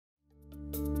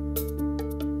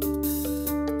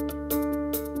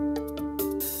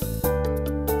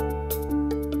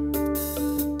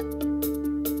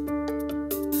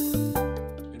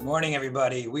morning,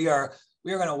 everybody. We are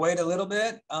going to wait a little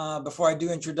bit before I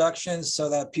do introductions so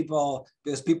that people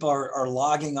are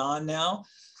logging on now.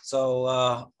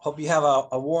 So hope you have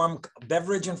a warm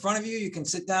beverage in front of you. You can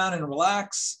sit down and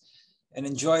relax and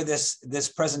enjoy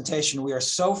this presentation. We are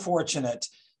so fortunate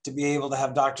to be able to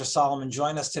have Dr. Solomon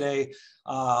join us today.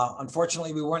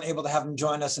 Unfortunately, we weren't able to have him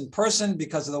join us in person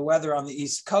because of the weather on the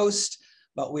East Coast,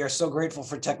 but we are so grateful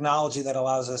for technology that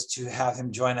allows us to have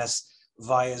him join us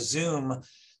via Zoom.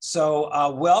 So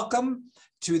welcome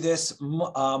to this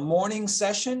morning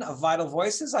session of Vital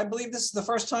Voices. I believe this is the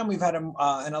first time we've had an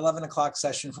 11 o'clock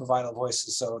session for Vital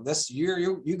Voices. So this year,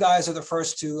 you guys are the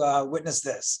first to witness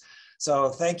this. So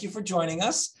thank you for joining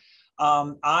us.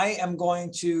 I am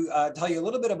going to tell you a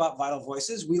little bit about Vital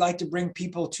Voices. We like to bring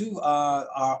people to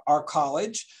our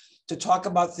college to talk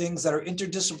about things that are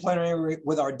interdisciplinary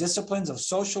with our disciplines of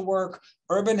social work,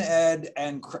 urban ed,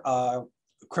 and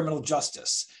criminal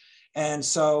justice. And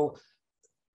so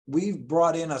we've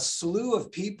brought in a slew of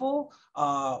people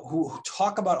who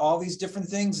talk about all these different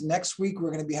things. Next week, we're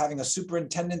going to be having a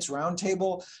superintendent's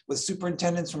roundtable with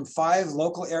superintendents from 5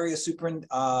 local area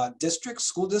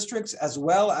school districts, as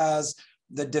well as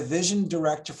the division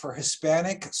director for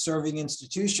Hispanic serving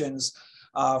institutions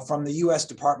from the U.S.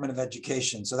 Department of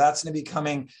Education. So that's going to be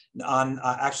coming on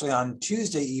actually on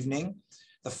Tuesday evening.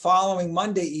 The following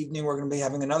Monday evening, we're going to be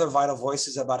having another Vital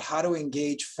Voices about how to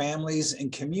engage families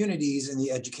and communities in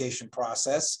the education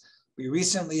process. We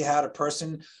recently had a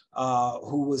person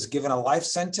who was given a life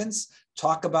sentence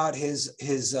talk about his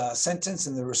sentence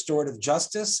and the restorative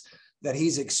justice that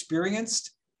he's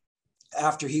experienced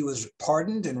after he was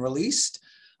pardoned and released.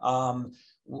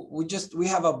 We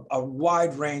have a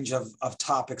wide range of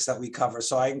topics that we cover.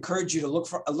 So I encourage you to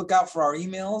look out for our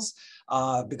emails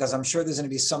because I'm sure there's going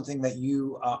to be something that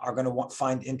you are going to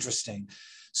find interesting.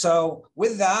 So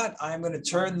with that, I'm going to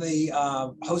turn the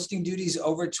hosting duties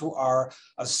over to our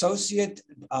Associate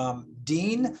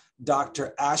Dean,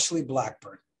 Dr. Ashley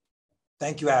Blackburn.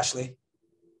 Thank you, Ashley.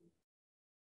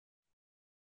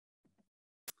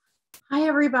 Hi,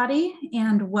 everybody,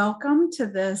 and welcome to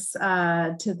this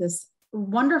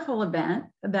wonderful event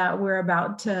that we're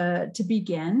about to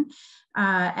begin.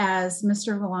 As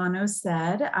Mr. Villano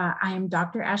said, I am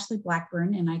Dr. Ashley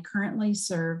Blackburn, and I currently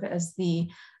serve as the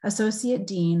Associate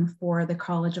Dean for the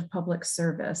College of Public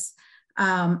Service.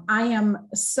 I am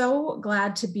so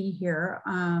glad to be here,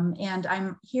 and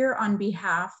I'm here on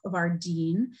behalf of our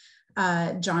Dean,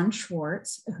 John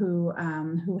Schwartz, who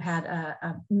had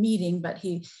a meeting, but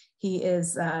he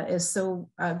is so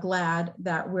glad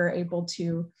that we're able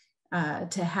to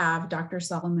have Dr.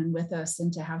 Solomon with us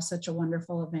and to have such a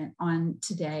wonderful event on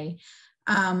today.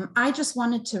 I just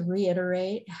wanted to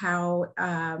reiterate how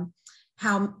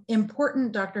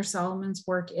important Dr. Solomon's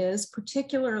work is,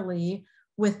 particularly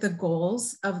with the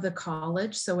goals of the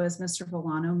college. So as Mr.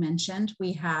 Villano mentioned,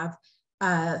 we have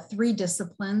 3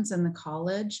 disciplines in the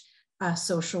college: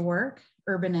 social work,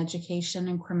 urban education,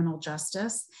 and criminal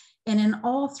justice. And in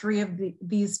all 3 of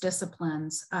these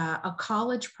disciplines, a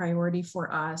college priority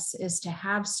for us is to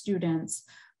have students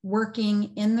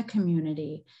working in the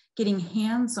community, getting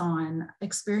hands-on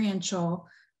experiential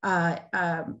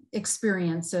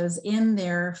experiences in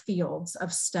their fields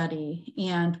of study.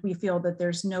 And we feel that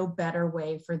there's no better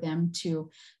way for them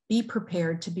to be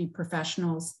prepared to be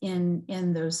professionals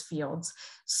in those fields.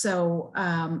 So,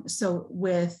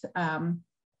 with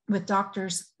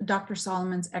Dr.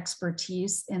 Solomon's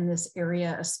expertise in this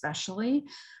area especially,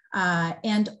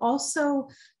 and also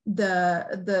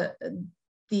the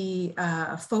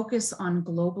focus on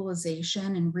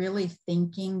globalization and really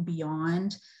thinking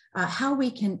beyond how we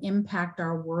can impact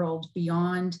our world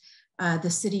beyond the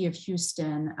city of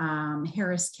Houston,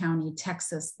 Harris County,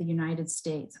 Texas, the United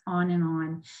States, on and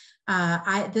on.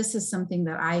 This is something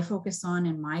that I focus on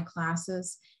in my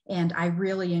classes, and I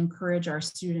really encourage our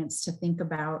students to think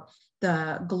about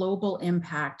the global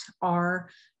impact our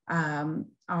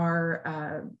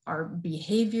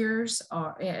behaviors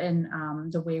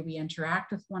and the way we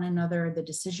interact with one another, the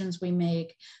decisions we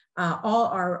make, all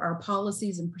our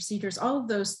policies and procedures, all of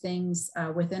those things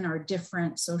within our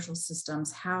different social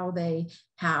systems, how they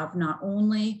have not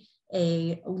only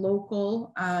a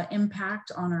local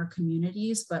impact on our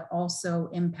communities, but also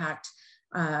impact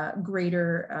the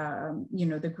greater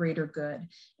good.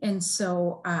 And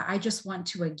so I just want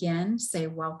to again say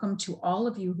welcome to all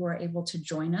of you who are able to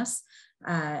join us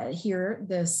here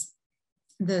this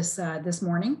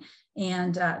morning,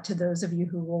 and to those of you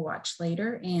who will watch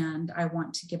later. And I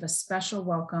want to give a special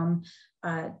welcome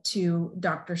to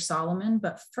Dr. Solomon.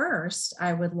 But first,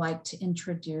 I would like to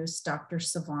introduce Dr.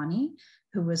 Savani,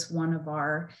 who is one of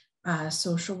our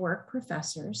social work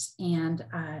professors, and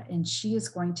she is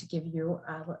going to give you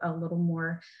a little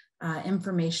more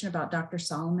information about Dr.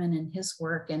 Solomon and his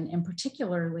work, and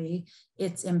particularly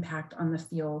its impact on the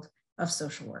field of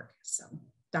social work. So,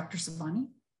 Dr. Savani.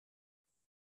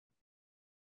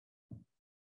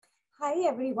 Hi,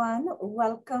 everyone.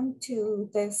 Welcome to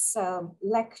this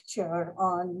lecture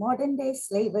on modern day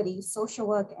slavery, social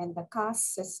work, and the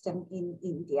caste system in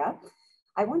India.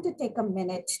 I want to take a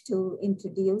minute to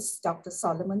introduce Dr.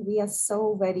 Solomon. We are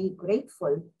so very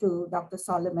grateful to Dr.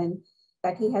 Solomon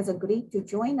that he has agreed to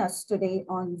join us today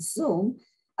on Zoom.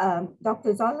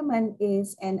 Dr. Solomon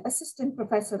is an assistant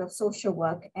professor of social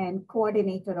work and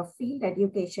coordinator of field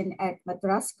education at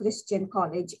Madras Christian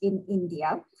College in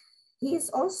India. He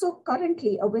is also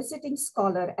currently a visiting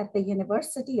scholar at the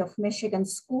University of Michigan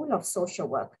School of Social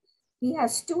Work. He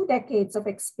has 2 decades of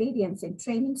experience in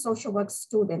training social work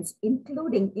students,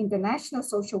 including international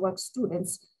social work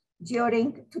students,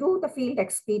 through the field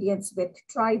experience with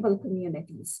tribal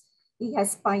communities. He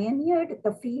has pioneered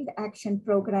the field action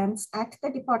programs at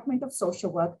the Department of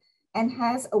Social Work and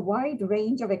has a wide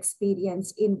range of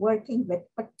experience in working with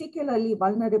particularly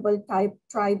vulnerable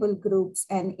tribal groups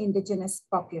and indigenous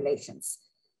populations.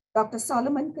 Dr.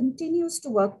 Solomon continues to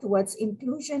work towards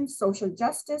inclusion, social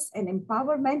justice, and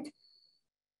empowerment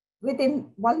within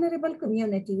vulnerable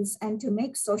communities and to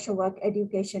make social work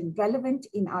education relevant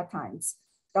in our times.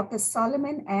 Dr.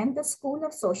 Solomon and the School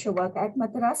of Social Work at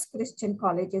Madras Christian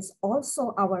College is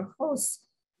also our hosts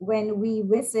when we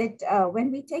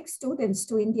take students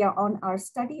to India on our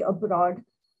study abroad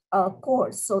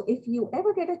course. So if you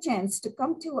ever get a chance to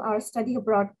come to our study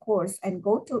abroad course and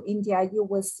go to India, you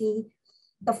will see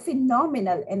the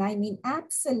phenomenal, and I mean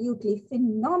absolutely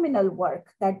phenomenal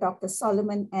work that Dr.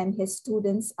 Solomon and his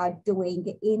students are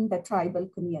doing in the tribal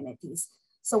communities.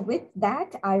 So with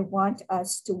that, I want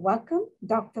us to welcome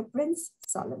Dr. Prince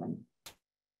Solomon.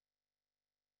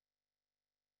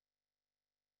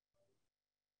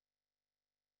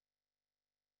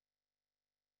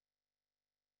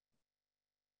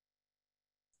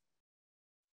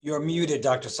 You're muted,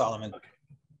 Dr. Solomon. Okay.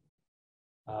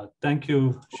 Thank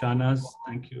you, Shahnaz.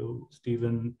 Thank you,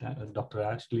 Stephen, Dr.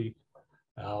 Ashley.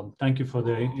 Thank you for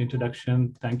the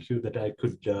introduction. Thank you that I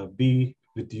could be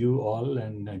with you all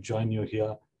and join you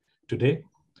here today.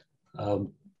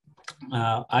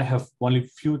 I have only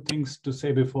few things to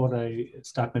say before I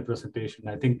start my presentation.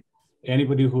 I think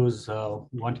anybody who's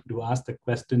wanting to ask the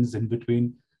questions in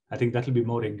between, I think that will be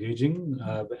more engaging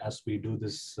as we do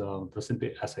this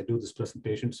as I do this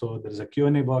presentation. So there is a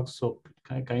Q&A box, so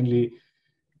kindly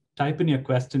type in your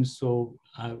questions. So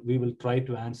we will try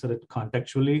to answer it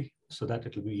contextually so that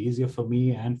it will be easier for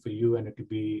me and for you, and it will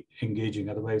be engaging.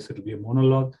 Otherwise, it will be a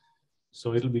monologue.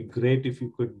 So it'll be great if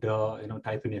you could,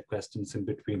 type in your questions in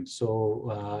between.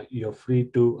 So you're free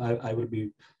to. I will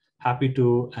be happy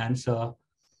to answer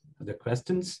the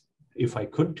questions if I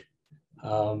could.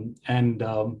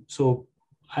 So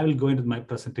I will go into my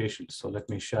presentation. So let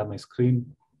me share my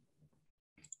screen.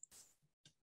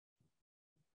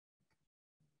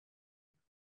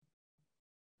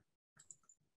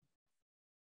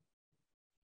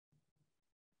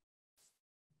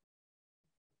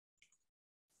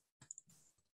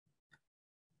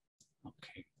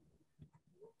 Okay.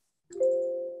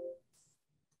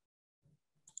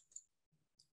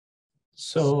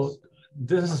 So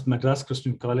this is Madras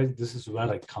Christian College. This is where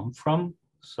I come from.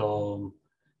 So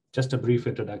just a brief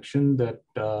introduction that,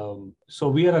 so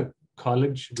we are a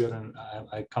college.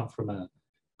 I come from a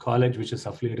college which is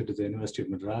affiliated to the University of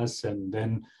Madras. And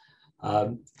then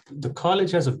the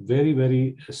college has a very,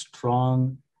 very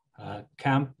strong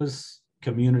campus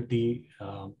community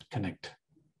connect.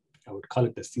 I would call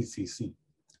it the CCC.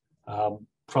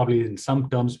 Probably in some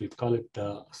terms, we call it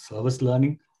service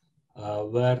learning,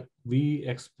 where we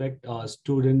expect our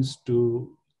students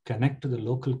to connect to the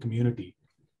local community,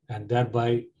 and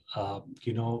thereby,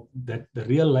 that the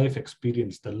real life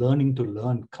experience, the learning to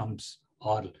learn comes,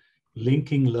 or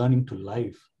linking learning to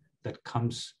life, that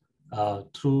comes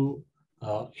through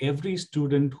every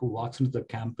student who walks into the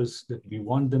campus, that we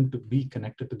want them to be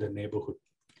connected to their neighborhood.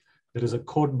 There is a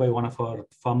quote by one of our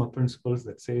former principals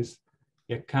that says,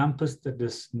 "A campus that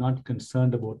is not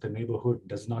concerned about the neighborhood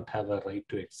does not have a right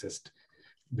to exist,"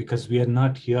 because we are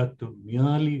not here to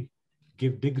merely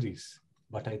give degrees,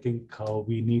 but I think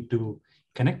we need to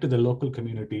connect to the local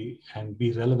community and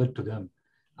be relevant to them.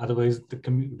 Otherwise,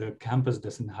 the campus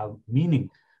doesn't have meaning,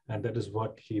 and that is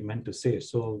what he meant to say.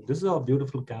 So this is our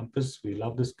beautiful campus. We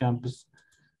love this campus.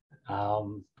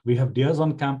 We have deers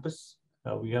on campus.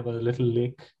 We have a little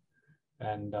lake,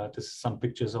 and this is some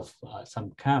pictures of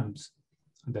some camps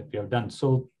that we have done.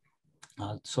 So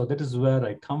So that is where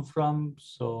I come from.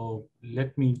 So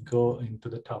let me go into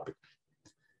the topic.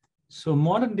 So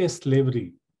modern day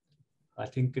slavery, I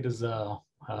think it is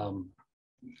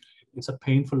it's a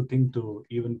painful thing to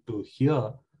even to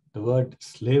hear the word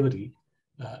slavery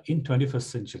in 21st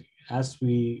century. As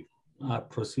we are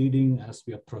proceeding, as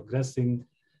we are progressing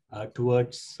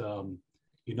towards,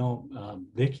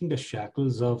 breaking the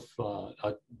shackles of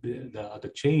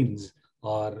the chains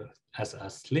or as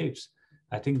slaves.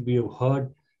 I think we have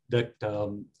heard that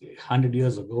 100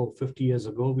 years ago, 50 years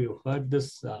ago, we have heard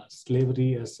this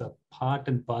slavery as a part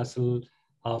and parcel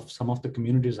of some of the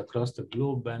communities across the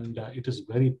globe, and it is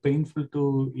very painful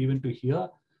to even to hear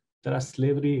there are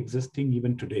slavery existing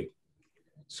even today.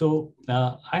 So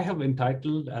I have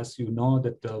entitled, as you know,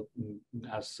 that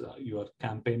as your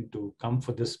campaign to come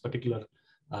for this particular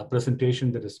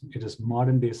presentation, that it is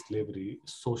modern day slavery,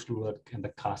 social work, and the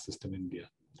caste system in India.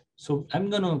 So I'm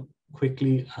going to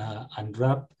quickly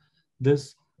unwrap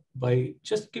this by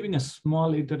just giving a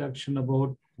small introduction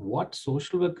about what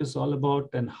social work is all about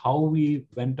and how we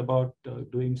went about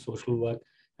doing social work,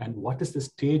 and what is the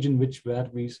stage in which where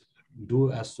we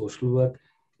do as social work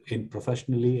in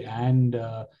professionally and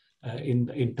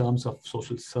in terms of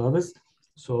social service.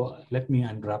 So let me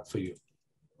unwrap for you.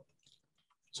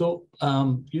 So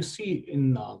you see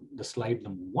in the slide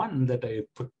number 1 that I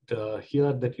put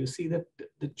here, that you see that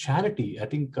the charity, I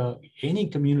think any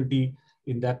community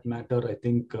in that matter, I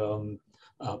think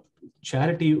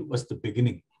charity was the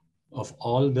beginning of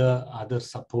all the other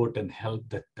support and help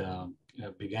that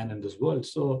began in this world.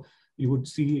 So you would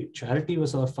see charity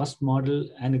was our first model,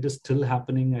 and it is still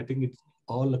happening. I think it's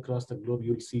all across the globe.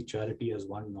 You'll see charity as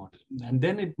one model. And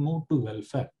then it moved to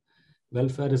welfare.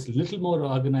 Welfare is a little more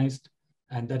organized,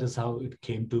 and that is how it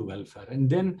came to welfare. And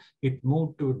then it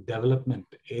moved to development,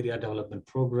 area development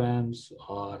programs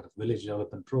or village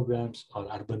development programs or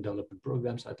urban development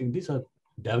programs. I think these are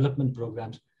development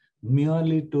programs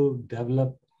merely to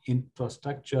develop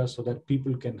infrastructure so that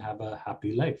people can have a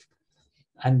happy life.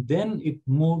 And then it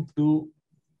moved to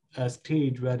a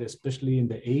stage where, especially in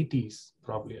the 80s,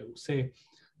 probably I would say,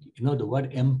 the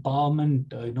word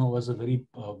empowerment, was a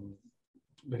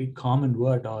very common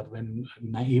word, or when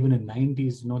even in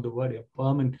 90s, the word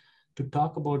empowerment, to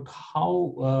talk about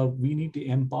how we need to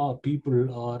empower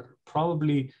people, or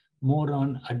probably more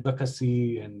on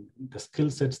advocacy and the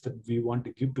skill sets that we want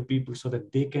to give to people so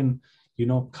that they can,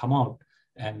 come out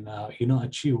and,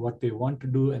 achieve what they want to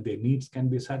do and their needs can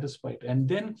be satisfied. And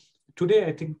then today,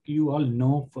 I think you all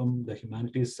know from the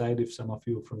humanities side, if some of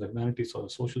you from the humanities or the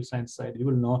social science side, you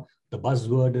will know the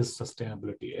buzzword is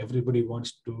sustainability. Everybody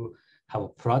wants to have a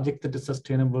project that is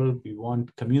sustainable. We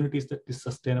want communities that is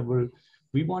sustainable.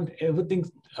 We want everything,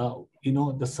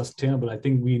 the sustainable. I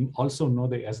think we also know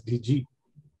the SDG,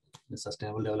 the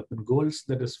Sustainable Development Goals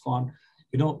that is formed,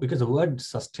 because the word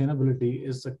sustainability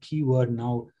is a key word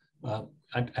now.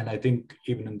 And I think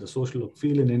even in the social work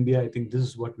field in India, I think this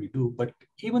is what we do. But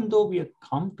even though we have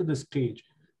come to this stage,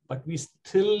 but we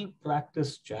still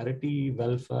practice charity,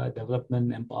 welfare,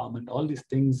 development, empowerment, all these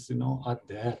things, are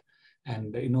there.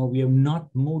 And, we have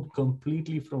not moved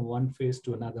completely from one phase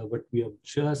to another, but we are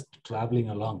just traveling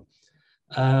along.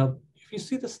 If you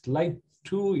see the slide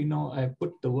 2, I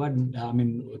put the word,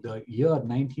 the year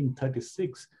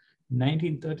 1936.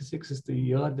 1936 is the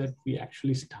year that we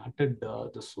actually started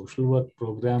the social work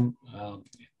program,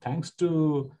 thanks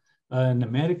to an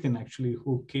American actually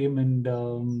who came and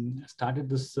started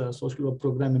this social work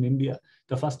program in India.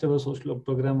 The first ever social work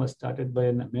program was started by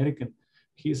an American.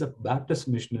 He is a Baptist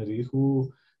missionary who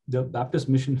the Baptist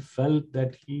mission felt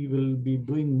that he will be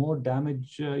doing more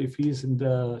damage if he is in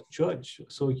the church.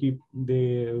 So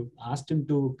they asked him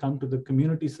to come to the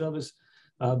community service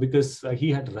because he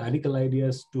had radical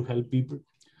ideas to help people.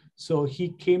 So he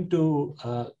came to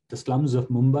the slums of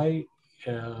Mumbai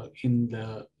in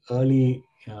the early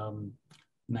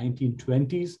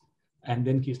 1920s. And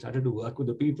then he started to work with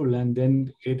the people. And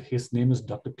then his name is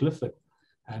Dr. Clifford.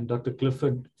 And Dr.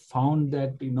 Clifford found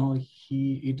that,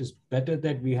 it is better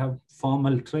that we have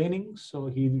formal training. So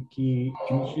he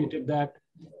initiated that,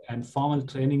 and formal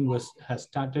training has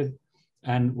started.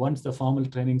 And once the formal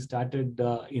training started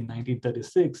in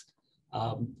 1936,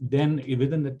 then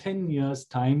within the 10 years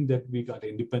time that we got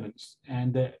independence,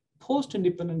 and the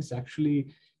post-independence actually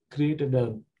created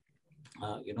the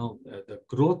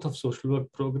growth of social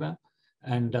work program.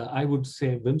 And I would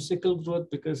say whimsical growth,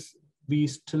 because we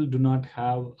still do not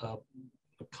have a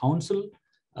council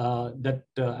that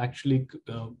actually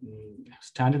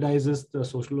standardizes the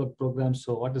social work program.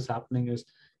 So what is happening is,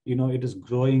 it is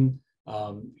growing,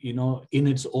 in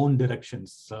its own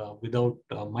directions without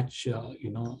much,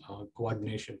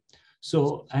 coordination.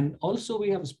 So, and also we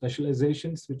have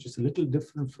specializations, which is a little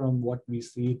different from what we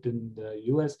see it in the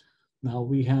US. Now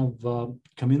we have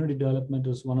community development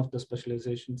as one of the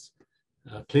specializations,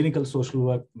 clinical social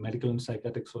work, medical and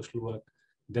psychiatric social work.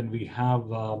 Then we have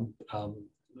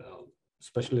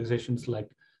specializations like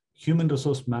human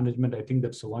resource management. I think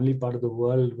that's the only part of the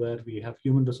world where we have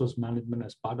human resource management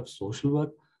as part of social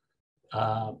work.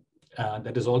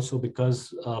 That is also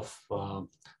because of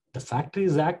the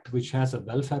Factories Act, which has a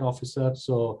welfare officer.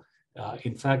 So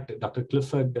in fact, Dr.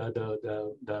 Clifford,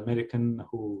 the American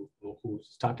who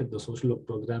started the social work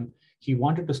program, he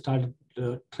wanted to start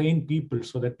train people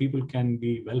so that people can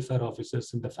be welfare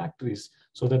officers in the factories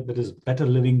so that there is better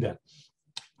living there.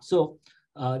 So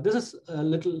this is a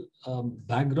little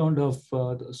background of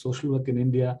social work in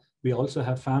India. We also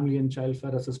have family and child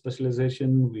care as a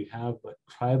specialization. We have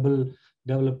tribal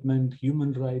development,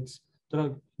 human rights. There are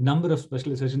a number of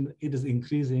specializations. It is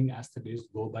increasing as the days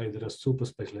go by. There are super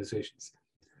specializations.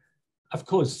 Of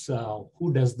course,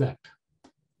 who does that?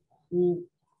 Who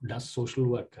does social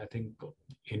work? I think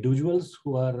individuals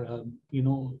who are,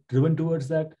 driven towards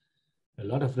that. A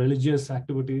lot of religious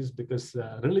activities, because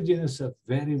religion is a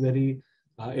very, very,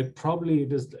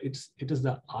 it is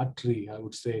the artery, I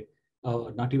would say,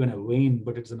 not even a vein,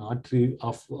 but it's an artery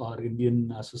of our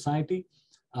Indian society.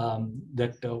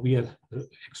 That we are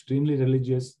extremely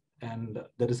religious, and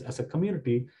that is, as a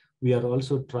community, we are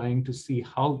also trying to see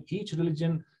how each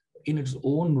religion in its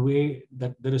own way,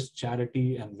 that there is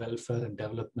charity and welfare and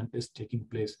development is taking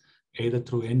place, either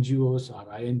through NGOs or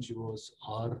INGOs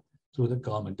or through the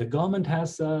government. The government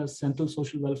has a Central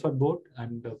Social Welfare Board,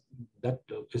 and that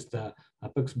is the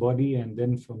apex body, and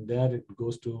then from there it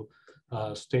goes to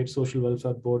State Social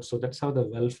Welfare Board. So that's how the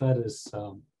welfare is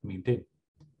maintained.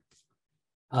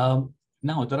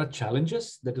 Now, there are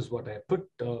challenges. That is what I put.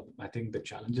 I think the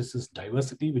challenges is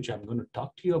diversity, which I'm going to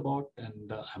talk to you about.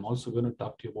 And I'm also going to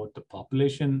talk to you about the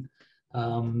population,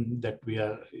 that we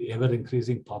are ever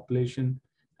increasing population.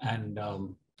 And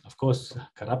of course,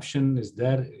 corruption is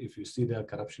there. If you see the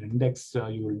corruption index,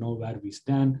 you will know where we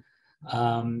stand.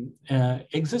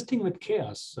 Existing with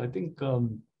chaos. I think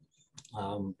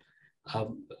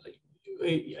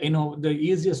the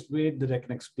easiest way that I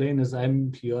can explain is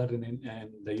I'm here in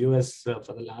the US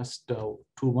for the last 2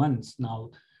 months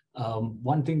now.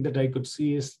 One thing that I could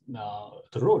see is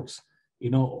the roads.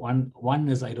 One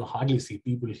is I don't hardly see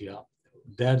people here.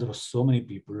 There are so many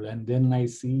people, and then I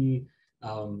see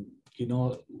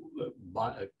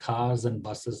cars and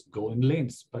buses go in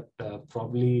lanes. But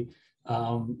probably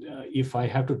if I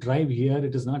have to drive here,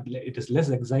 it is less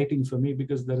exciting for me,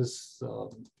 because there is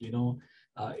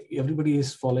everybody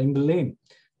is following the lane.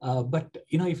 But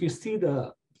if you see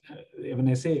when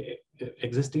I say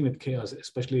existing with chaos,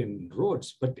 especially in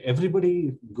roads, but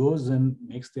everybody goes and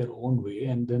makes their own way,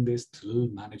 and then they still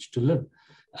manage to live,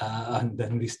 and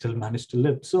then we still manage to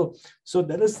live. So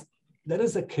there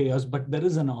is a chaos, but there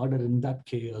is an order in that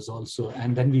chaos also,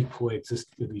 and then we coexist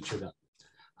with each other.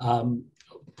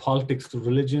 Politics to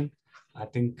religion. I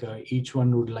think each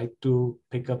one would like to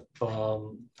pick up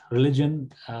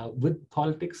religion with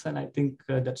politics, and I think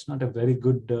that's not a very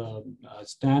good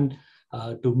stand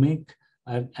to make.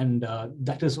 And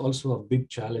that is also a big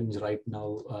challenge right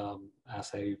now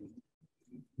as I'm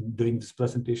doing this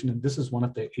presentation. And this is one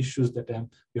of the issues that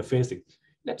we're facing.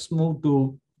 Let's move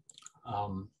to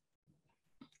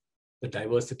the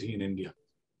diversity in India.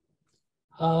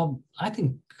 I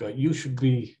think you should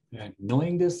be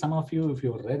knowing this, some of you, if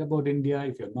you've read about India.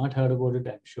 If you've not heard about it,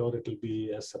 I'm sure it will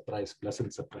be a surprise,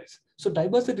 pleasant surprise. So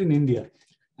diversity in India,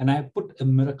 and I put a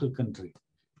miracle country.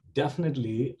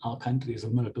 Definitely our country is a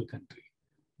miracle country,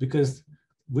 because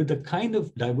with the kind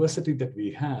of diversity that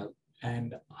we have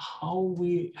and how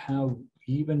we have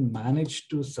even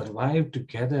managed to survive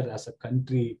together as a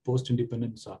country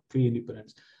post-independence or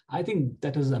pre-independence, I think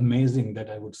that is amazing, that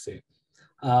I would say.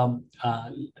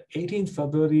 18th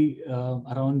February,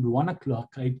 around 1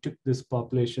 o'clock, I took this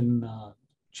population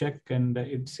check, and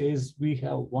it says we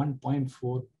have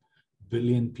 1.4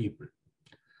 billion people.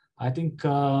 I think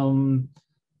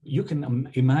you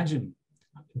can imagine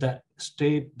the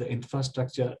state, the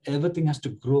infrastructure, everything has to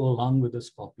grow along with this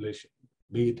population,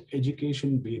 be it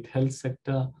education, be it health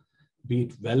sector, be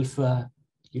it welfare.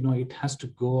 It has to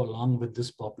go along with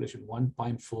this population,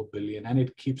 1.4 billion, and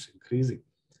it keeps increasing.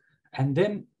 And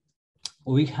then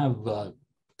we have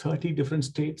 30 different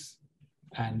states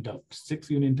and 6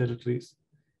 union territories.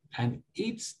 And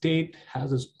each state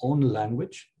has its own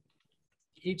language.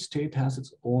 Each state has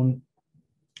its own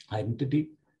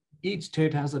identity. Each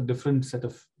state has a different set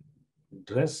of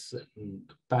dress and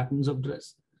patterns of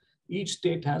dress. Each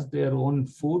state has their own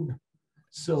food.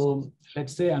 So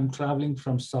let's say I'm traveling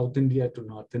from South India to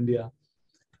North India,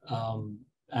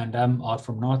 and or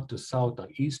from north to south or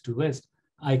east to west.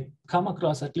 I come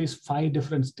across at least 5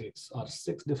 different states or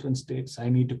 6 different states I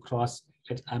need to cross.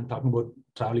 I'm talking about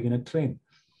traveling in a train.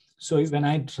 So when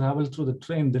I travel through the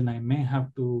train, then I may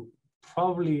have to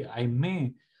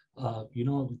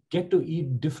get to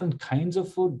eat different kinds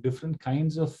of food, different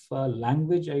kinds of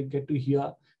language. I get to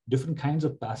hear different kinds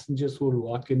of passengers who will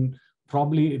walk in.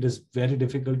 Probably it is very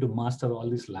difficult to master all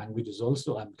these languages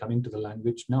also. I'm coming to the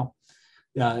language now.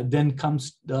 Then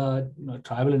comes the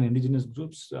tribal and indigenous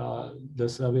groups. The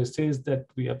survey says that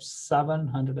we have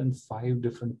 705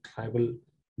 different tribal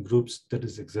groups that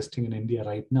is existing in India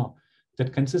right now,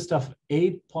 that consist of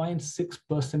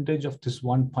 8.6% of this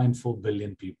 1.4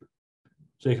 billion people.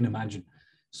 So you can imagine.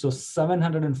 So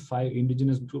 705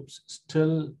 indigenous groups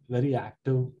still very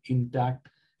active, intact.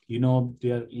 They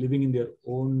are living in their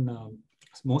own,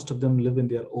 most of them live in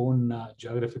their own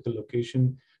geographical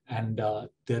location, and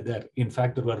they're there. In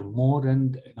fact, there were more,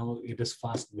 and it is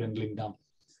fast dwindling down.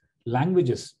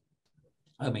 Languages,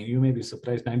 I mean, you may be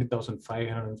surprised,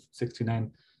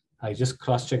 90,569. I just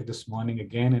cross-checked this morning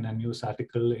again in a news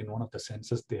article in one of the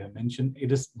census they have mentioned.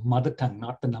 It is mother tongue,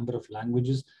 not the number of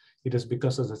languages. It is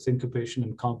because of the syncopation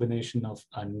and combination of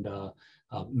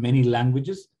many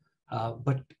languages.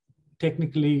 But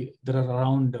technically, there are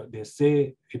around, they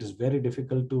say it is very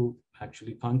difficult to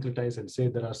actually concretize and say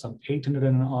there are some 800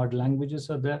 and odd languages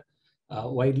are there,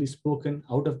 widely spoken.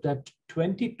 Out of that,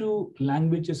 22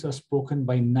 languages are spoken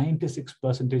by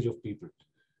 96% of people.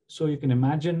 So you can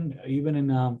imagine, even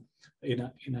in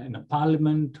a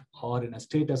parliament or in a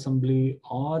state assembly,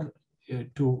 or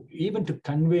to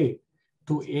convey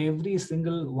to every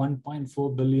single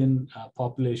 1.4 billion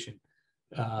population,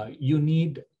 you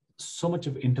need so much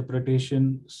of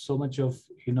interpretation, so much of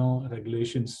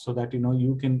regulations, so that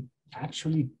you can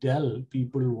actually tell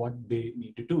people what they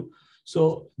need to do.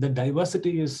 So the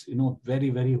diversity is very,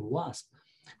 very vast.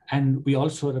 And we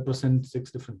also represent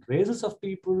 6 different races of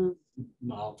people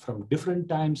from different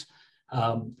times.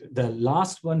 The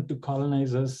last one to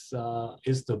colonize us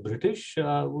is the British,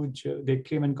 which they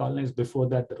came and colonized. Before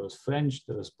that, there was French,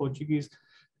 there was Portuguese,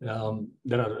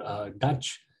 there are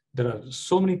Dutch. There are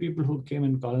so many people who came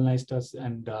and colonized us,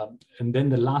 and then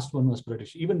the last one was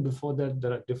British. Even before that,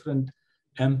 there are different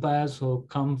empires who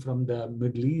come from the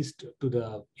Middle East to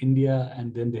the India,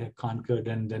 and then they have conquered,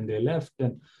 and then they left.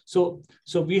 And so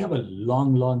we have a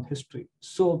long, long history.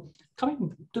 So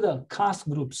coming to the caste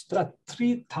groups, there are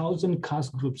 3,000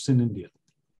 caste groups in India,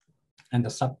 and the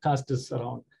subcaste is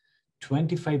around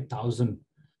 25,000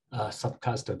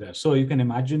 subcaste are there. So you can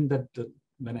imagine that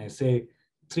when I say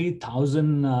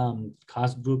 3,000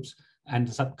 caste groups, and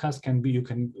the subcaste can be, you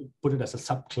can put it as a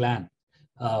sub-clan.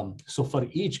 So for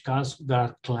each caste, there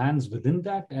are clans within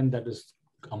that, and that is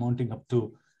amounting up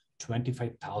to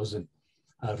 25,000.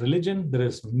 Religion, there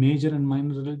is major and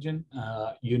minor religion.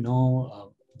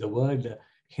 The word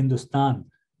Hindustan,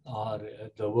 or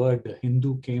the word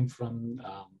Hindu, came from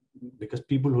because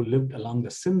people who lived along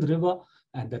the Sindh River,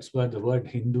 and that's where the word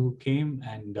Hindu came.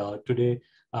 And today,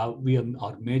 our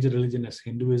major religion is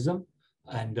Hinduism,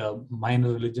 and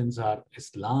minor religions are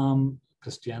Islam,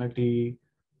 Christianity,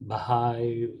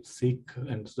 Baha'i, Sikh,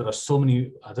 and there are so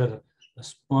many other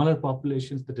smaller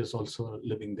populations that is also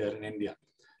living there in India.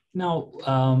 Now,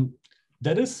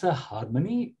 there is a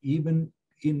harmony even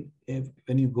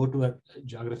when you go to a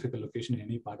geographical location in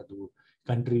any part of the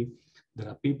country. There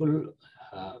are people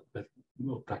that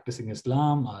practicing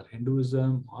Islam or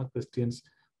Hinduism or Christians.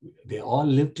 They all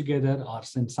live together, or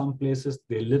in some places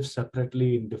they live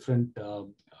separately in different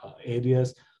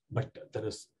areas, but there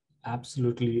is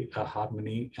absolutely a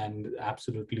harmony, and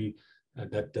absolutely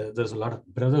that there's a lot of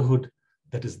brotherhood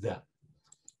that is there.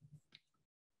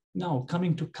 Now,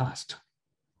 coming to caste,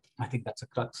 I think that's a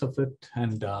crux of it.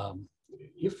 And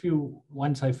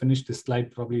once I finish this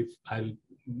slide, probably I'll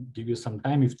give you some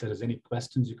time. If there is any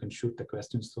questions, you can shoot the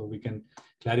questions so we can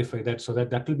clarify that, so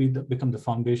that will become the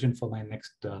foundation for my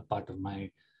next part of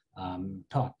my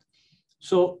talk.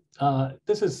 So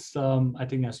this is, I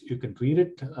think, as you can read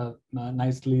it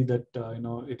nicely, that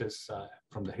it is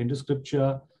from the Hindu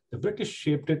scripture. The British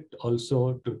shaped it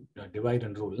also to divide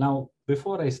and rule. Now,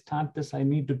 before I start this, I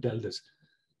need to tell this.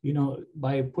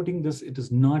 By putting this, it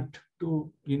is not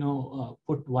to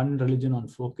put one religion on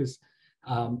focus,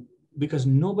 because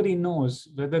nobody knows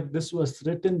whether this was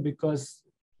written because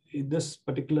this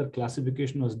particular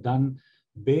classification was done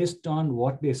based on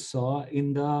what they saw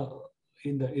in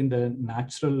the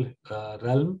natural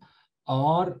realm,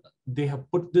 or they have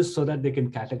put this so that they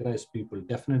can categorize people.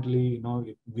 Definitely,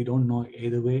 we don't know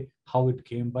either way how it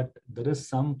came, but there is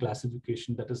some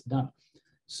classification that is done.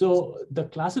 So the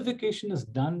classification is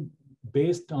done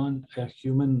based on a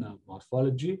human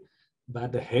morphology, where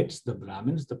the heads, the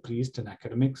Brahmins, the priests and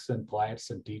academics and poets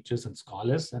and teachers and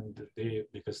scholars, and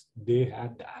because they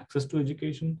had access to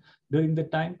education during the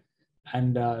time.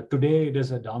 And today it is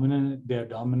they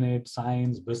dominate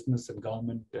science, business and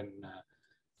government and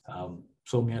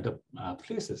so many other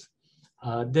places.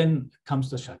 Then comes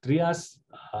the Kshatriyas,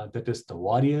 that is the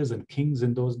warriors and kings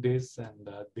in those days. And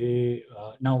they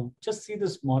now just see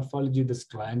this morphology, this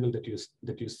triangle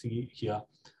that you see here.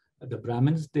 The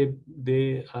Brahmins,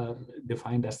 they are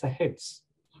defined as the heads,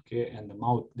 okay, and the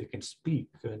mouth, they can speak,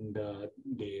 and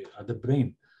they are the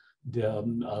brain.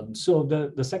 So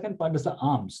the second part is the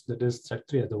arms, that is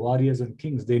Kshatriya, the warriors and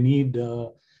kings. They need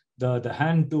the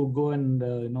hand to go and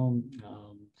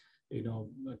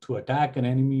to attack an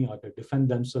enemy or to defend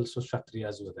themselves. So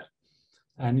Kshatriyas were there.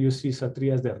 And you see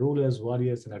Kshatriyas, they're rulers,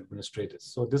 warriors, and administrators.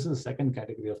 So this is the second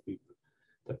category of people.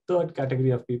 The third category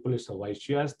of people is the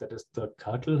Vaishyas, that is the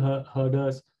cattle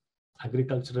herders,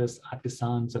 agriculturists,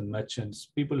 artisans, and merchants.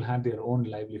 People had their own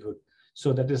livelihood.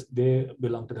 So that is, they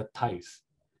belong to the Thais.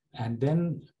 And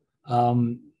then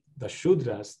the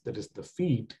Shudras, that is the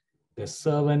feet, their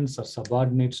servants or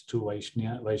subordinates to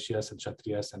Vaishyas and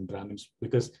Kshatriyas and Brahmins,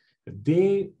 because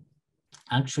they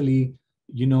actually,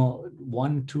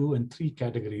 1, 2, and 3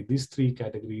 category, these 3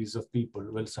 categories of people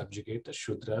will subjugate the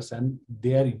Shudras, and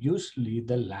they are usually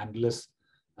the landless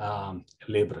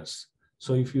laborers.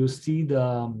 So if you see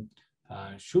the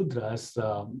Shudras,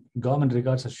 government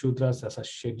regards the Shudras as a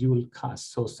scheduled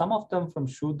caste. So some of them from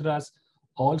Shudras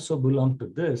also belong to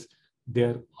this.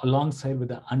 They're alongside with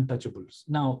the untouchables.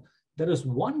 Now, there is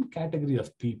one category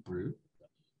of people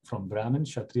from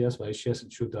Brahmins, Kshatriyas, Vaishyas,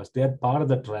 and Shudras. They are part of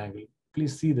the triangle.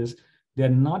 Please see this. They are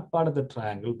not part of the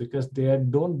triangle because they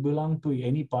don't belong to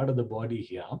any part of the body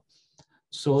here.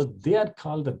 So they are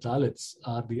called the Dalits,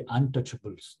 or the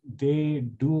untouchables. They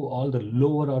do all the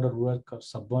lower order work or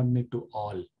subordinate to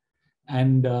all.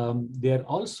 And they are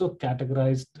also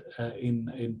categorized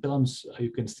in terms,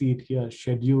 you can see it here,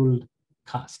 scheduled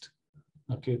caste.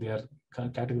 Okay, they are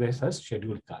categorized as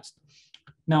scheduled caste.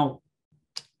 Now,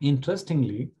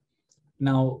 interestingly,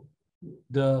 now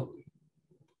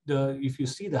if you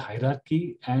see the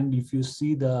hierarchy and if you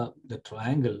see the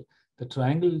triangle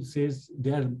says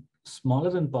they are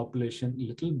smaller in population,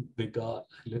 little bigger,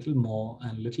 little more,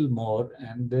 and little more,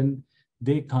 and then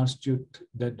they constitute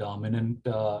the dominant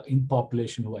in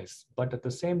population wise. But at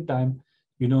the same time,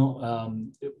 you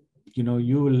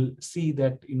will see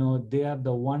that they are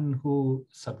the one who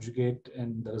subjugate,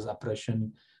 and there is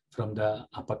oppression from the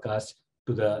upper caste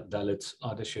to the Dalits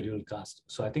or the scheduled caste.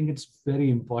 So I think it's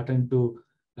very important to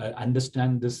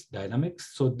understand this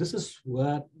dynamics. So this is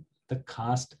where the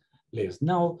caste lays.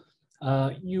 Now,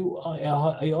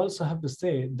 I also have to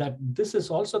say that this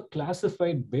is also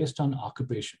classified based on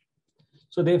occupation.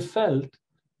 So they felt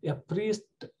a priest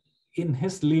in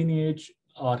his lineage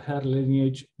or her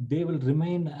lineage, they will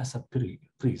remain as a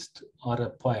priest or a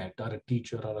poet or a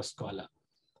teacher or a scholar.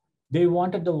 They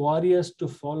wanted the warriors to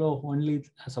follow only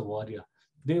as a warrior.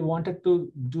 They wanted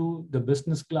to do the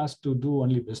business class to do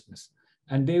only business.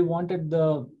 And they wanted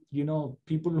the,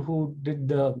 people who did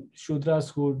the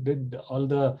Shudras, who did all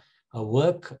the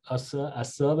work as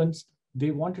servants,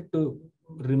 they wanted to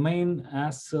remain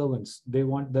as servants. They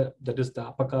want that is the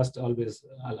upper caste always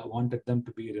wanted them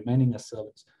to be remaining as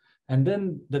servants. And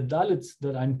then the Dalits,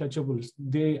 the untouchables,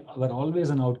 they were always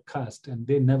an outcast and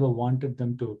they never wanted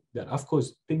them to. Of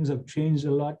course, things have changed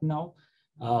a lot now.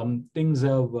 Things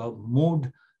have moved.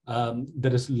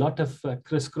 There is a lot of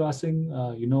crisscrossing,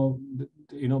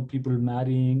 people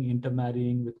marrying,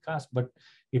 intermarrying with caste, but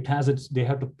they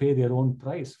have to pay their own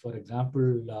price. For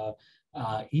example,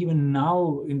 even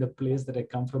now in the place that I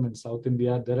come from in South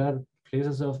India, there are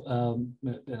places of,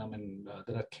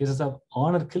 there are cases of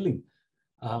honor killing.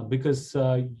 Because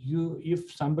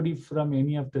if somebody from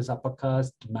any of this upper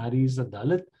caste marries a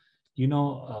Dalit,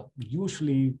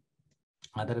 usually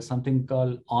there is something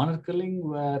called honor killing,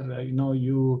 where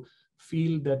you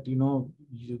feel that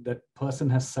that person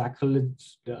has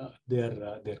sacrileged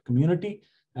their community,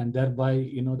 and thereby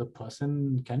the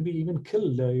person can be even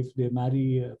killed if they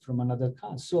marry from another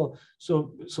caste. So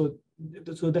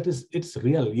that is, it's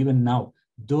real even now.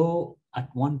 Though at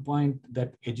one point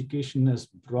that education has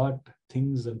brought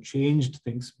things and changed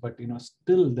things, but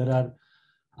still there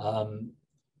are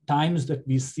times that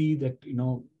we see that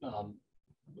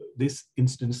this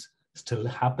instance still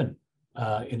happen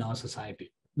in our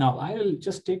society. Now, I'll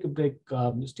just take a break.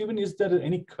 Stephen, is there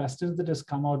any questions that has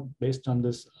come out based on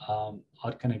this,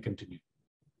 or can I continue?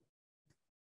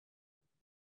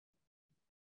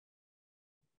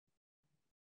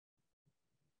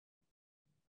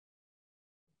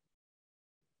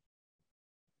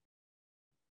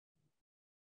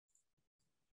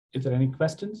 Is there any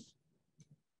questions?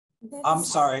 I'm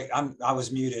sorry, I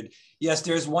was muted. Yes,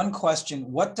 there's one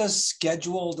question. What does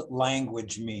scheduled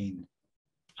language mean?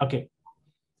 Okay,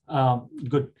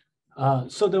 good.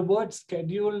 So the word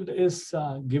scheduled is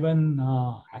given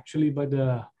actually by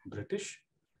the British.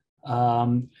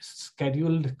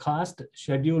 Scheduled caste,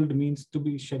 scheduled means to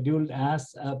be scheduled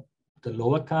as the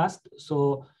lower caste.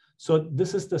 So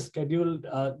this is the scheduled,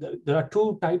 there are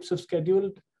two types of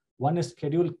scheduled. One is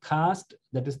scheduled caste,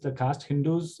 that is the caste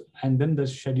Hindus, and then the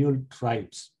scheduled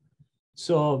tribes.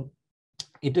 So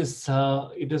it is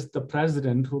the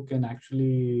president who can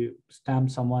actually stamp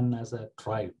someone as a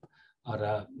tribe or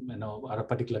a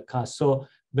particular caste. So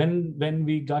when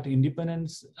we got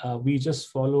independence, we just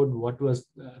followed what was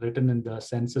written in the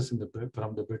census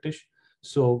from the British.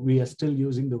 So we are still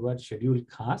using the word scheduled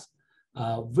caste,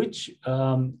 which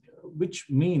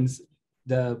means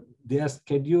they are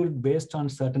scheduled based on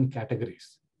certain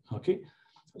categories. Okay,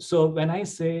 so when I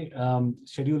say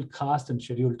scheduled caste and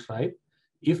scheduled tribe,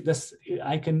 if this,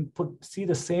 I can see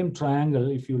the same triangle.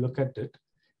 If you look at it,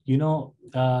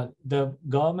 the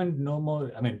government no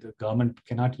more, I mean, the government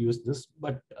cannot use this,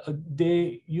 but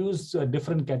they use a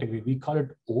different category. We call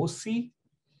it OC.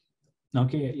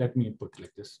 Okay, let me put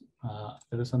like this.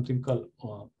 There is something called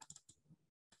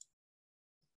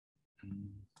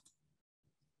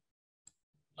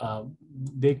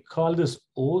they call this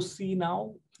OC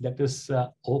now, that is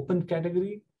open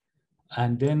category.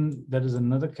 And then there is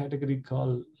another category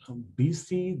called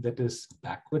BC, that is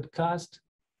backward caste.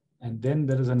 And then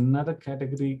there is another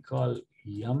category called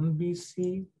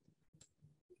MBC,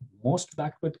 most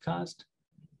backward caste.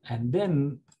 And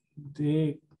then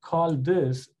they call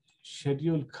this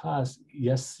scheduled caste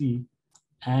SC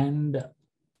and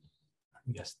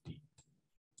ST.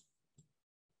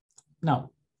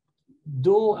 Now,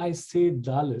 though I say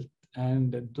Dalit,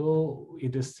 and though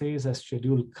it says as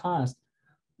scheduled caste,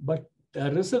 but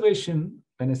a reservation,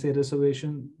 when I say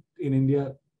reservation in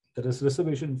India, there is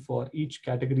reservation for each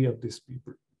category of these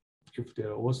people. If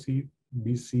they're OC,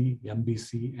 BC,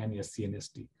 MBC, and SC and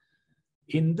ST.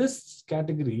 In this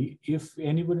category, if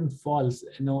anyone falls,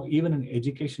 even an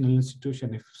educational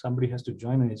institution, if somebody has to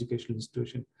join an educational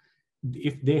institution,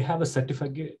 if they have a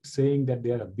certificate saying that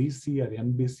they are a BC or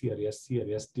MBC or SC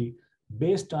or ST,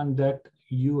 based on that,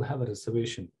 you have a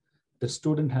reservation. The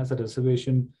student has a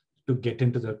reservation to get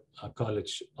into the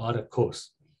college or a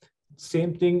course.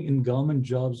 Same thing in government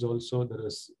jobs also. There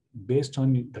is, based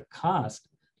on the caste,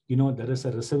 there is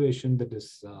a reservation that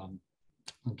is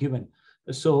given.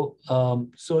 So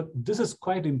this is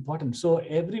quite important. So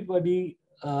everybody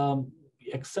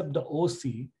except the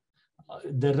OC,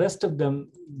 the rest of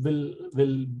them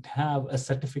will have a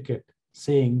certificate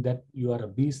saying that you are a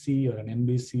BC or an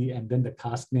MBC, and then the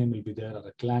caste name will be there, or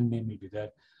a clan name will be there,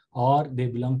 or they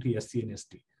belong to SC and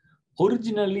ST.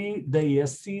 Originally, the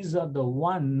SCs are the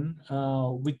one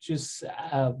which is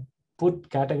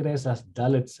categorized as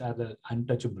Dalits, as the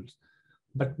untouchables.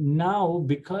 But now,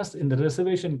 because in the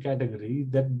reservation category,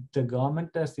 that the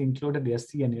government has included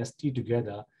SC and ST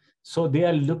together, so they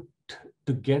are looked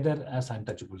together as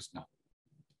untouchables now,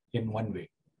 in one way.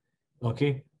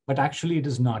 Okay, but actually it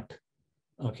is not.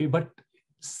 Okay, but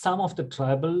some of the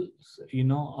tribals,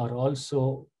 are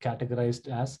also categorized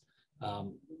as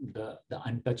the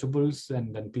untouchables,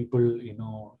 and then people,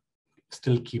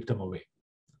 still keep them away.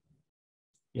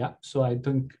 Yeah, so I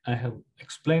think I have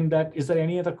explained that. Is there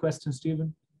any other question,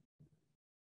 Stephen?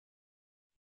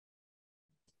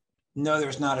 No,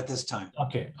 there's not at this time.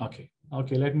 Okay,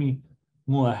 let me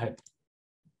move ahead.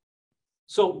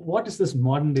 So what is this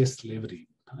modern day slavery?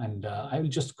 And I will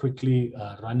just quickly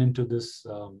run into this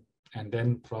and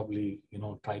then probably,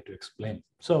 try to explain.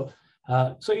 So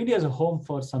India is a home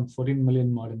for some 14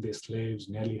 million modern day slaves,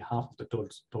 nearly half of the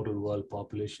total world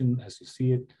population, as you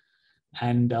see it.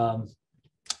 And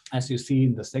as you see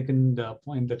in the second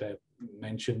point that I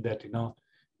mentioned, that,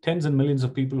 tens and millions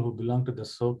of people who belong to the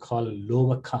so-called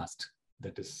lower caste,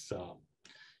 that is,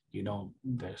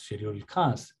 the scheduled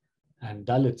caste, and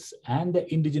Dalits, and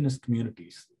the indigenous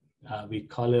communities. We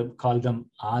call them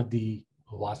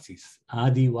Adivasis.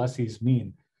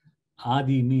 Adivasis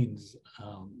Adi means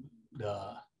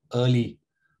the early,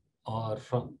 or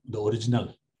from the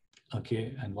original,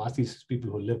 okay, and Vasis is people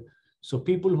who live. So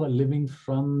people who are living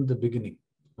from the beginning,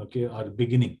 okay, or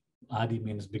beginning. Adi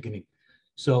means beginning.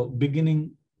 So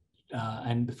beginning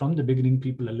and from the beginning,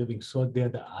 people are living. So they're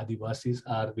the Adivasis,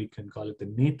 or we can call it the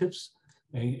natives,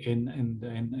 in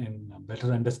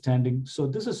better understanding. So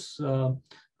this is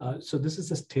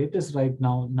the status right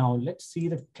now. Now let's see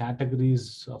the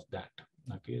categories of that.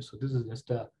 Okay, so this is just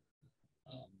a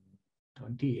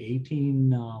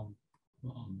 2018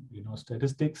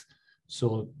 statistics.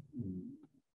 So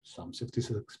some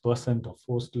 66% of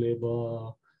forced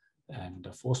labor and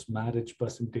forced marriage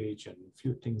percentage, and a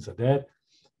few things are there.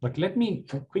 But let me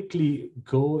quickly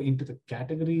go into the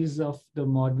categories of the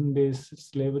modern day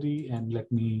slavery, and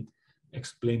let me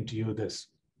explain to you this.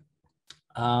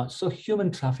 So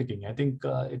human trafficking, I think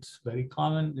it's very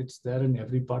common. It's there in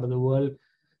every part of the world,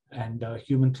 and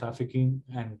human trafficking.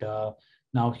 And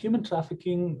now human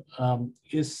trafficking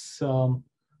is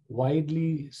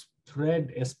widely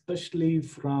spread, especially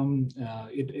from,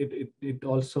 it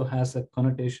also has a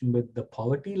connotation with the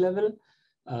poverty level.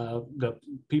 The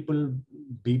people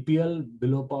BPL,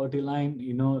 below poverty line,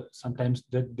 sometimes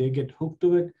that they get hooked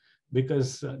to it,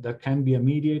 because there can be a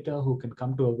mediator who can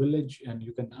come to a village, and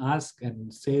you can ask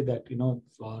and say that,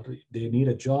 they need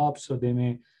a job, so they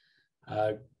may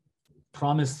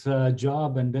promise a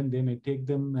job, and then they may take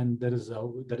them. And there is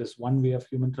one way of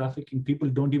human trafficking. People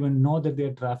don't even know that they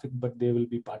are trafficked, but they will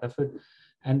be part of it.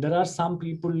 And there are some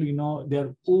people, they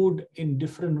are owed in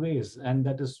different ways, and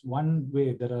that is one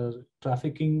way. There are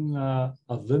trafficking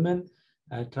of women,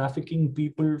 trafficking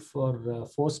people for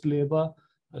forced labor.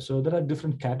 So there are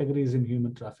different categories in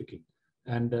human trafficking.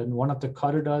 And then one of the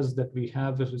corridors that we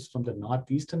have is from the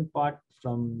northeastern part.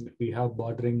 We have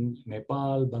bordering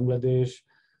Nepal, Bangladesh,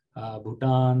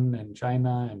 Bhutan, and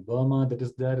China, and Burma, that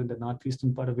is there in the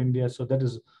northeastern part of India. So that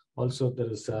is also, there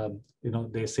is,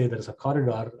 they say there is a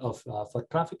corridor of for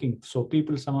trafficking. So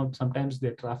people sometimes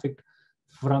they're trafficked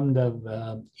from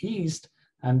the east,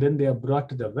 and then they are brought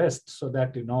to the west, so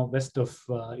that, west of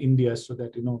India, so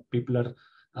that,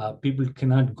 people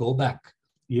cannot go back,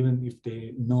 even if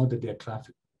they know that they are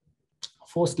trafficked.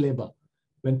 Forced labor,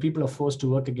 when people are forced to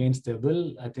work against their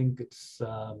will, I think it's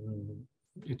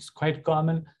quite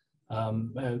common.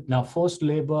 Now, forced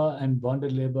labor and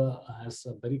bonded labor has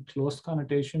a very close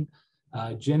connotation.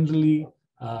 Generally,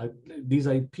 these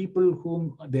are people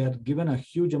whom they are given a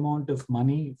huge amount of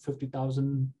money,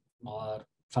 50,000 or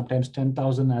sometimes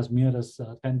 10,000, as near as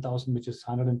 10,000, which is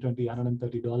 $120,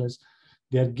 $130.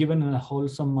 They are given a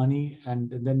wholesome money, and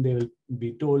then they will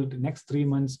be told, next 3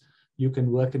 months, you can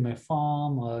work in my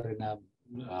farm, or in a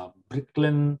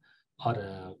bricklin, or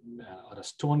a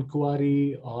stone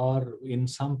quarry, or in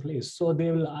some place. So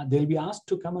they'll be asked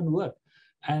to come and work.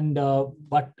 And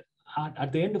but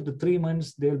at the end of the 3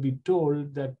 months, they'll be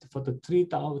told that for the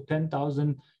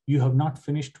 10,000, you have not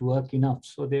finished work enough.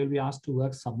 So they'll be asked to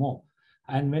work some more.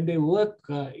 And when they work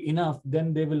enough,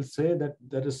 then they will say that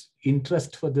there is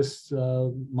interest for this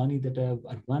money that I have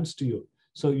advanced to you.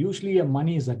 So usually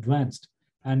money is advanced.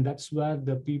 And that's where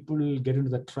the people get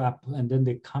into the trap, and then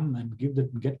they come and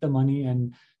get the money,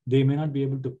 and they may not be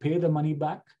able to pay the money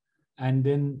back. And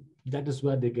then that is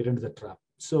where they get into the trap.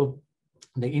 So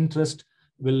the interest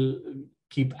will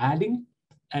keep adding.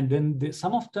 And then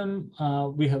some of them,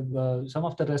 we have some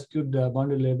of the rescued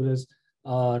bonded laborers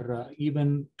are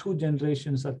even 2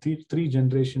 generations or 3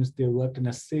 generations, they worked in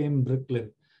the same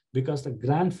bricklin, because the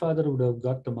grandfather would have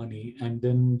got the money, and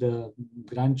then the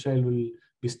grandchild will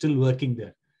be still working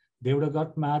there. They would have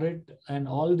got married, and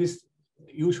all these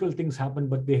usual things happen,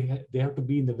 but they have to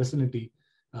be in the vicinity,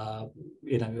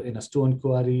 in a stone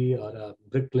quarry or a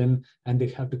bricklin, and they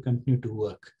have to continue to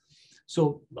work.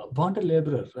 So bonded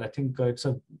laborer, I think it's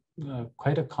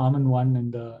quite a common one in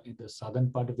the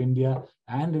southern part of India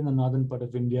and in the northern part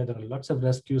of India. There are lots of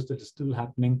rescues that are still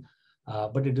happening,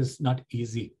 but it is not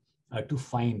easy to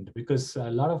find, because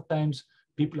a lot of times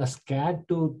people are scared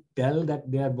to tell that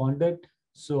they are bonded.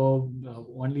 So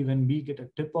only when we get a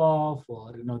tip off,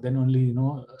 or then only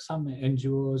some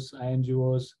NGOs,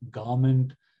 INGOs,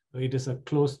 government, it is a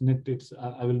close knit.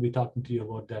 I will be talking to you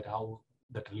about that, how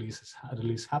that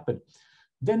release happened.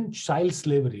 Then child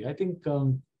slavery. I think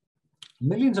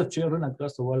millions of children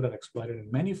across the world are exploited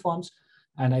in many forms,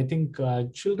 and I think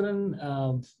children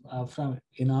from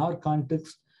in our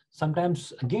context,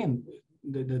 sometimes again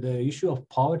the issue of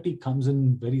poverty comes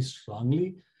in very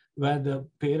strongly, where the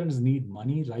parents need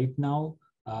money right now,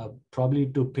 probably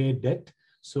to pay debt.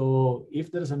 So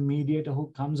if there's a mediator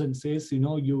who comes and says,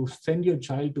 you send your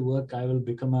child to work, I will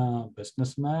become a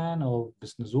businessman or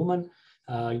businesswoman.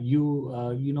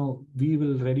 We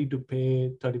will ready to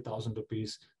pay 30,000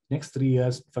 rupees. Next 3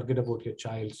 years, forget about your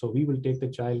child. So we will take the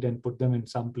child and put them in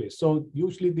some place. So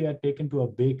usually they are taken to a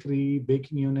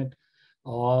baking unit,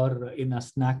 or in a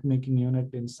snack making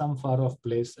unit in some far off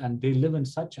place, and they live in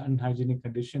such unhygienic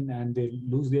condition and they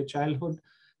lose their childhood.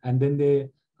 And then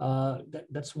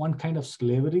that's one kind of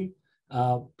slavery.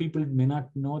 People may not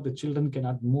know, the children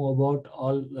cannot move about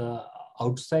all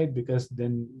outside, because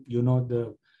then,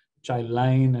 the child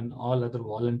line and all other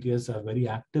volunteers are very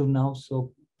active now.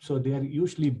 So they are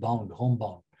usually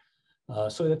homebound.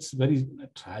 So that's very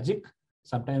tragic.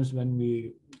 Sometimes when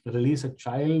we release a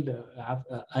child,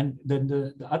 and then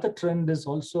the other trend is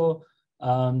also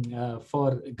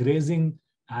for grazing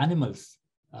animals,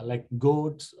 like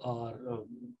goats or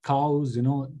cows.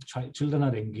 Children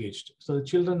are engaged. So the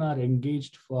children are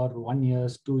engaged for 1 year,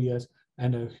 2 years,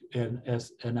 and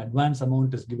as an advance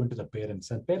amount is given to the parents,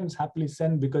 and parents happily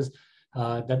send, because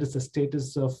that is the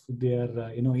status of their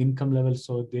income level.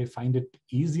 So they find it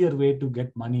easier way to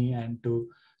get money and to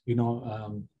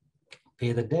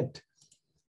pay the debt.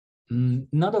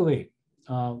 Another way,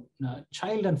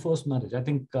 child and forced marriage. I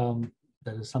think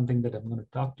that is something that I'm going to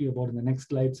talk to you about in the next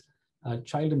slides.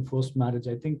 Child and forced marriage.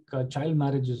 I think child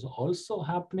marriage is also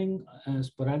happening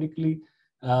sporadically,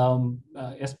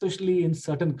 especially in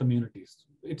certain communities.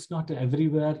 It's not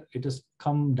everywhere. It has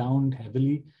come down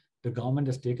heavily. The government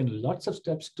has taken lots of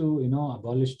steps to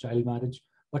abolish child marriage,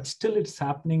 but still it's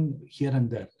happening here and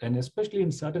there. And especially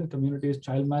in certain communities,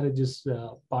 child marriage is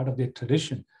part of their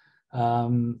tradition.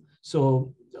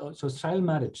 So child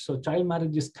marriage. So child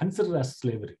marriage is considered as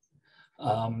slavery.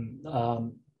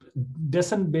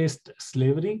 Descent-based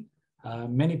slavery.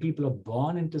 Many people are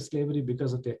born into slavery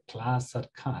because of their class or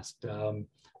caste.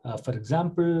 For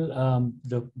example,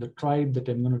 the tribe that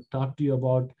I'm going to talk to you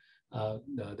about,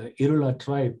 the Irula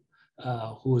tribe,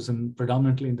 who is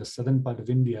predominantly in the southern part of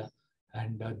India,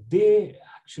 and they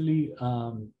actually,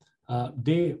 from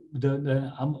the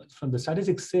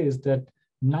statistics says that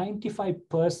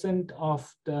 95%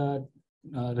 of the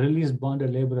released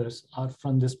bonded laborers are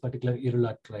from this particular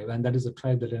Irula tribe, and that is the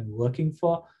tribe that I'm working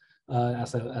for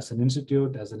as an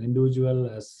institute, as an individual,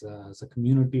 as a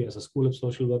community, as a school of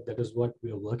social work. That is what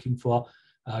we are working for,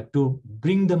 to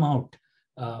bring them out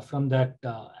from that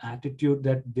attitude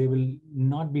that they will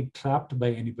not be trapped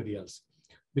by anybody else.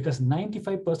 Because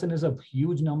 95% is a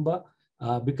huge number,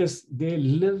 because they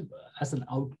live as an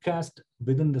outcast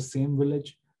within the same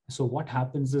village. So what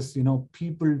happens is,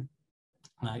 people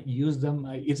use them.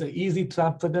 It's an easy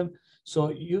trap for them. So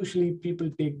usually people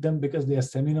take them because they are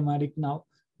semi-nomadic now.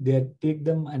 They take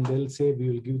them and they'll say, we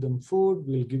will give them food,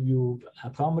 we'll give you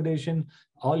accommodation.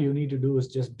 All you need to do is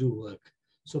just do work.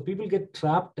 So people get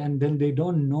trapped, and then they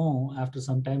don't know after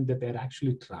some time that they're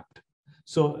actually trapped.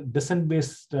 So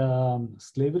descent-based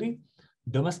slavery,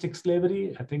 domestic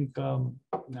slavery, I think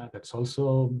that's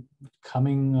also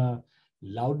coming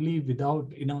loudly without,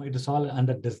 it is all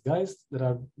under disguise. There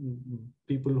are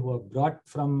people who are brought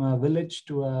from a village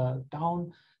to a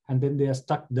town, and then they are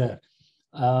stuck there.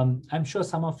 I'm sure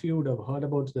some of you would have heard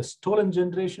about the stolen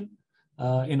generation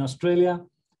in Australia.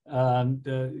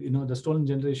 The stolen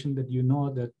generation, that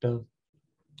that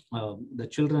the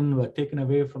children were taken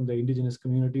away from the indigenous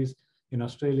communities in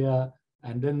Australia,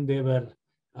 and then they were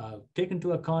taken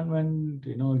to a convent,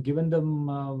 given them,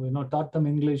 taught them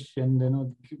English,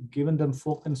 and given them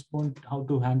fork and spoon, how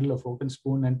to handle a fork and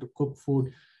spoon, and to cook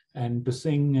food, and to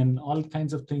sing, and all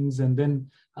kinds of things. And then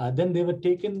they were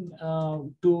taken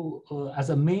to as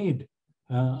a maid,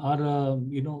 or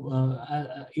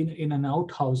in an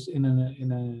outhouse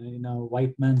in a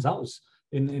white man's house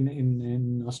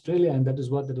in Australia, and that is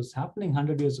what was happening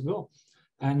 100 years ago.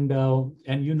 And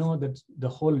that the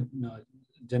whole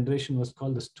generation was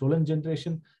called the stolen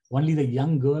generation. Only the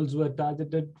young girls were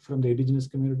targeted from the indigenous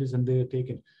communities, and they were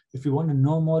taken. If you want to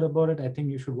know more about it, I think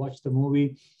you should watch the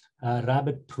movie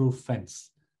Rabbit Proof Fence.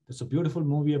 It's a beautiful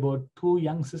movie about two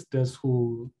young sisters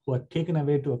who are taken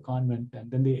away to a convent, and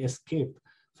then they escape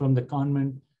from the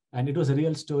convent. And it was a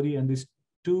real story. And these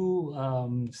two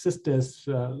sisters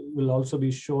will also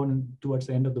be shown towards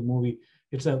the end of the movie.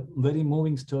 It's a very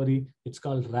moving story. It's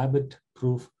called Rabbit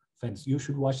Proof Fence. You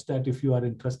should watch that if you are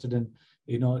interested in,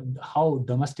 how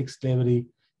domestic slavery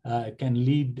can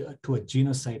lead to a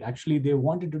genocide. Actually, they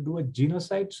wanted to do a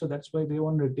genocide, so that's why they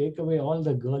wanted to take away all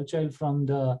the girl child from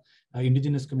the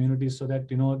indigenous communities, so that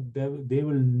they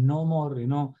will no more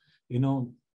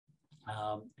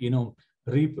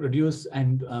reproduce,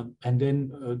 and then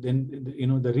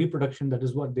the reproduction, that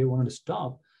is what they wanted to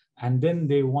stop. And then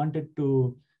they wanted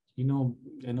to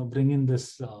bring in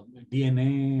this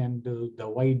DNA and the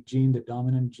white gene, the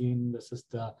dominant gene versus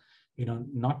the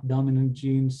not dominant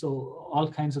gene. So all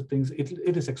kinds of things.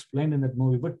 It is explained in that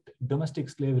movie, but domestic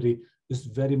slavery is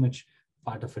very much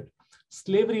part of it.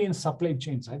 slavery in supply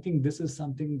chains. I think this is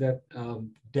something that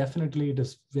definitely it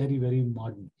is very, very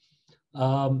modern.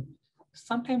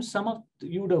 Sometimes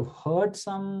you would have heard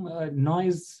some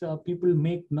noise, people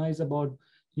make noise about,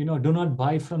 do not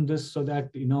buy from this, so that,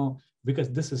 because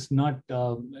this is not,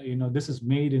 this is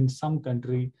made in some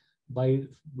country by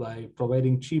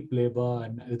providing cheap labor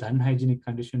and with unhygienic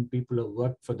condition, people have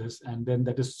worked for this, and then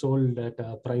that is sold at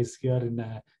a price here in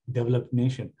a developed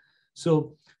nation.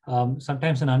 So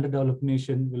sometimes an underdeveloped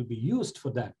nation will be used for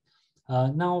that.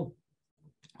 Now,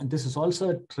 this is also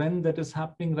a trend that is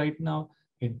happening right now,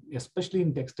 especially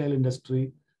in textile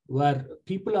industry, where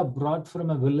people are brought from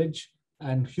a village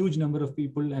and huge number of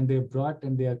people, and they're brought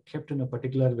and they are kept in a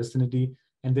particular vicinity,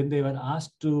 and then they were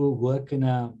asked to work in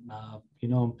a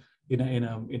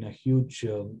in a huge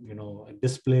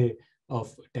display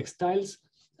of textiles,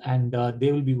 and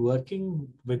they will be working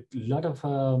with a lot of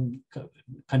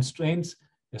constraints,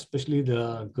 especially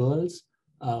the girls,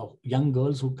 young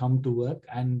girls who come to work.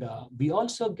 And we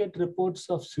also get reports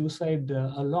of suicide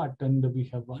a lot, and we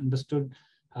have understood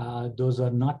those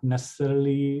are not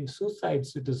necessarily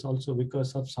suicides. It is also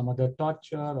because of some other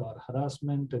torture or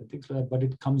harassment and things like that, but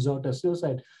it comes out as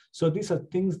suicide. So these are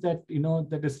things that,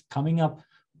 that is coming up,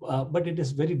 but it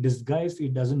is very disguised.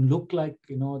 It doesn't look like,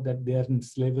 that they are in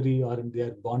slavery or they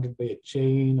are bonded by a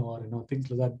chain or, things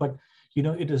like that. But,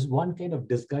 it is one kind of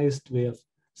disguised way of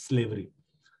slavery.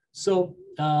 So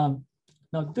now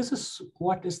this is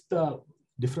what is the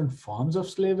different forms of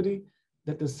slavery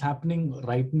that is happening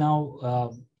right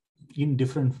now in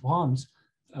different forms.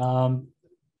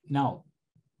 Now,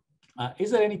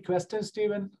 is there any questions,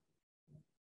 Stephen?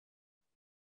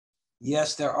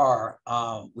 Yes, there are.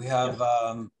 We have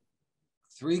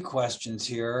 3 questions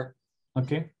here.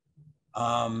 Okay.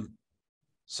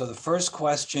 So the first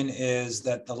question is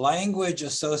that the language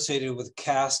associated with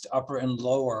caste upper and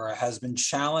lower has been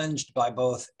challenged by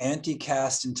both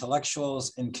anti-caste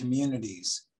intellectuals and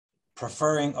communities,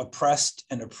 preferring oppressed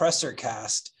and oppressor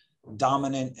caste,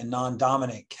 dominant and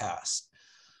non-dominant caste.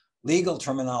 Legal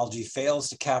terminology fails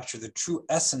to capture the true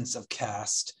essence of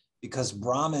caste because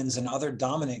Brahmins and other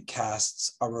dominant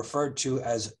castes are referred to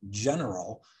as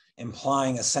general,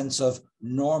 implying a sense of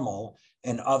normal,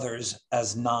 and others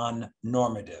as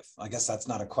non-normative. I guess that's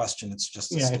not a question, it's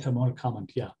just a it's a more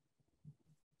comment,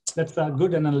 That's a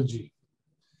good analogy.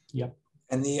 Yep.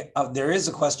 And there is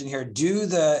a question here,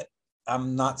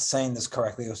 I'm not saying this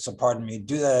correctly, so pardon me,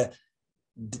 do the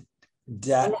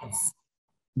Dalits?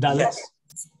 Yes.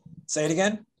 Say it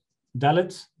again?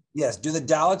 Dalits? Yes, do the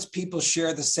Dalits people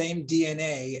share the same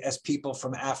DNA as people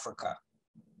from Africa?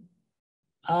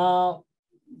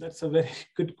 That's a very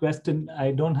good question.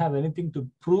 I don't have anything to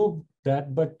prove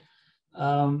that, but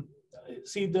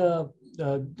see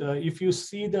if you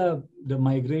see the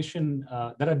migration,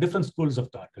 there are different schools of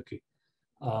thought. Okay,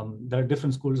 there are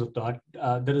different schools of thought.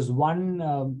 There is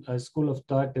one school of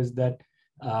thought is that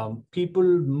people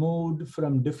moved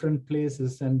from different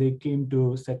places and they came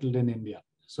to settle in India.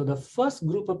 So the first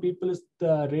group of people is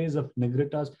the race of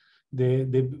Negritas.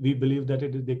 We believe that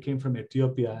they came from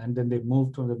Ethiopia, and then they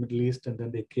moved from the Middle East, and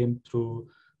then they came through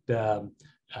the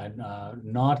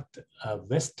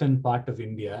western part of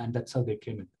India, and that's how they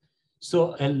came in.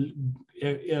 So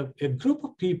a group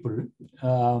of people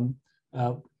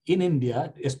in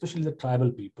India, especially the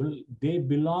tribal people, they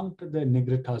belong to the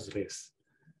Negritas race.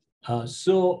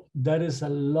 So there is a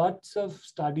lots of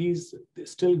studies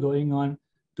still going on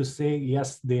to say,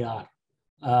 yes, they are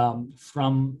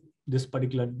from this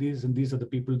particular, these are the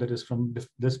people that is from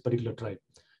this particular tribe.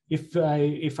 If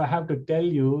I have to tell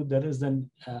you, there is an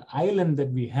island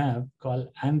that we have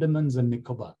called Andamans and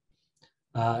Nicobar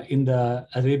in the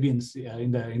Arabian Sea,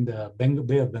 in the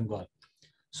Bay of Bengal.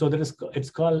 So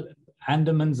it's called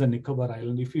Andamans and Nicobar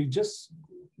Island. If you just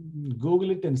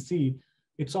Google it and see,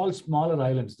 it's all smaller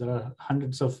islands. There are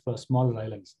hundreds of smaller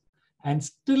islands. And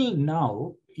still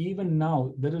now, even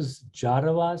now, there is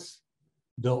Jarawas,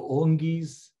 the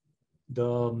Ongis,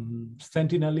 the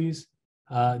Sentinelese,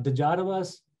 the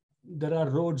Jarawas. There are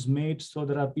roads made so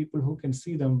there are people who can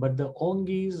see them, but the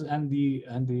Ongis and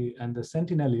the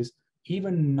Sentinelese,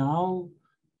 even now,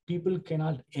 people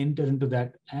cannot enter into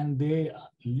that, and they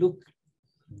look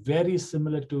very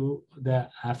similar to the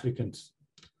Africans.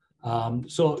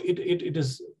 So it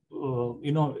is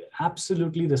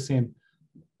absolutely the same.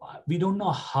 We don't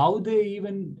know how they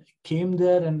even came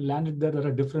there and landed there. There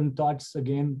are different thoughts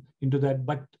again into that,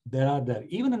 but there are there.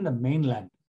 Even in the mainland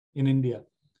in India,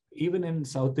 even in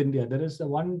South India, there is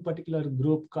one particular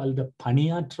group called the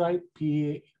Paniya tribe,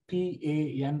 P-A-N-I-Y-A,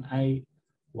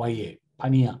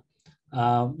 Paniya.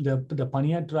 The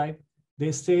Paniya tribe,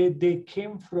 they say they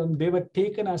were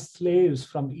taken as slaves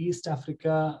from East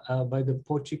Africa by the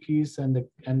Portuguese, and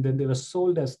then they were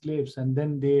sold as slaves, and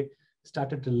then they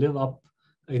started to live up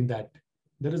in that.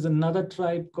 There is another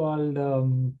tribe called,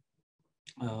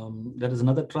 there is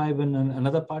another tribe in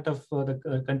another part of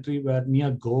the country where near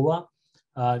Goa,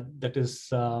 that is,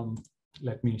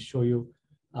 let me show you,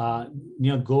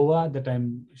 near Goa that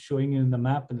I'm showing you in the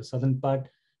map in the southern part.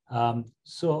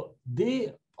 So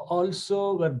they also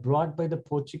were brought by the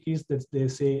Portuguese, that they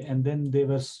say, and then they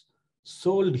were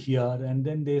sold here, and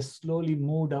then they slowly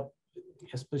moved up,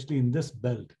 especially in this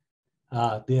belt.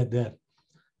 They are there.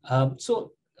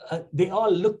 So they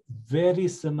all look very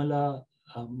similar,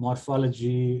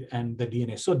 morphology and the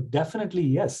DNA. So definitely,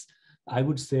 yes, I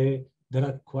would say there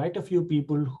are quite a few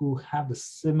people who have the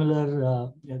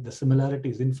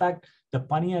similarities. In fact, the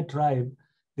Pania tribe,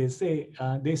 they say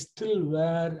they still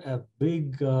wear a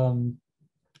big,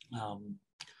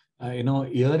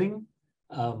 earring.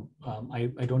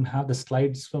 I don't have the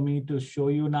slides for me to show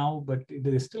you now, but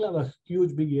they still have a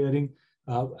huge big earring.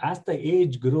 As the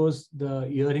age grows, the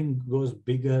earring goes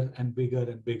bigger and bigger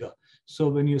and bigger. So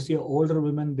when you see older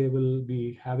women, they will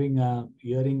be having a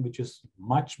earring which is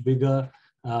much bigger,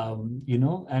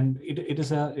 and it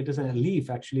is a leaf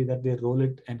actually that they roll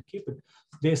it and keep it.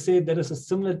 They say there is a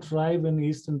similar tribe in the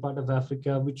eastern part of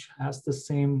Africa which has the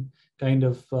same kind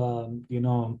of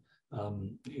the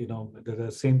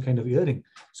same kind of earring.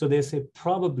 So they say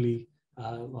probably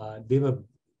they were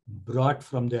brought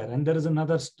from there. And there is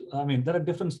another, there are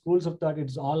different schools of thought.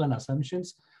 It's all on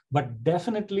assumptions, but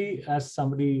definitely, as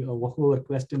somebody whoever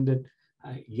questioned it,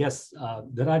 yes,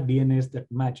 there are DNAs that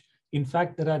match. In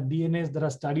fact, there are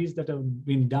studies that have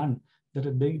been done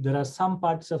there are some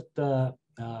parts of the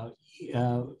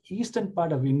eastern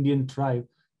part of Indian tribe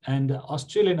and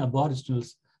Australian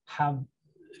Aboriginals have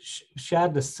share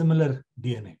the similar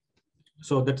DNA.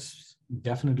 So that's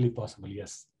definitely possible,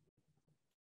 yes.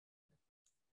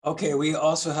 Okay, we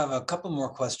also have a couple more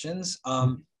questions.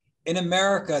 In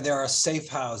America, there are safe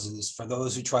houses for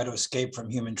those who try to escape from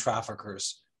human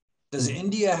traffickers. Does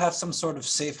India have some sort of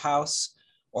safe house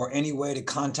or any way to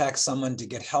contact someone to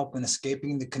get help in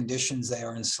escaping the conditions they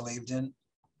are enslaved in?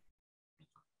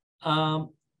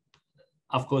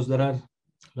 Of course, there are a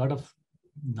lot of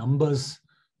numbers,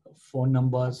 phone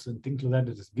numbers and things like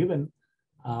that is given.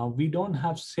 We don't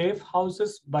have safe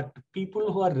houses, but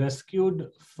people who are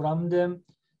rescued from them,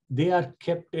 they are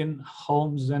kept in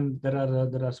homes, and there are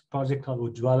a project called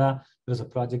Ujjwala. There's a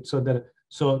project,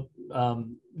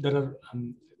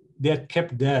 they are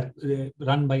kept there,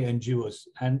 run by NGOs,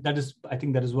 and I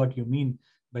think that is what you mean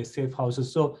by safe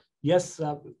houses. So yes,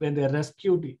 when they are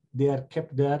rescued, they are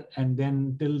kept there, and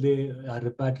then till they are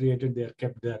repatriated, they are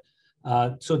kept there.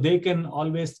 So they can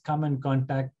always come and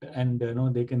contact, and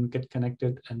they can get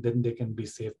connected, and then they can be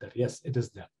safe there. Yes, it is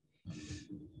there.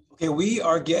 Okay, we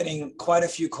are getting quite a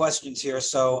few questions here,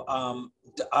 so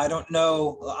I don't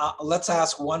know. Let's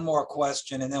ask one more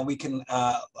question, and then we can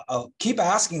keep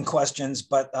asking questions.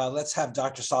 But let's have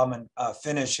Dr. Solomon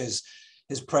finish his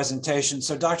presentation.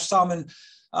 So, Dr. Solomon,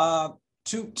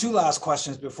 two last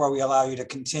questions before we allow you to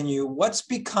continue. What's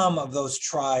become of those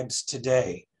tribes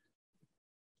today?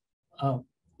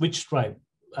 Which tribe?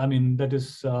 I mean, that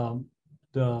is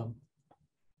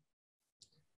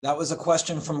That was a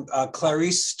question from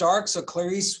Clarice Stark. So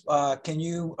Clarice, can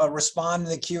you respond in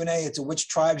the Q&A to which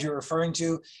tribes you're referring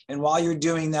to? And while you're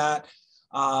doing that,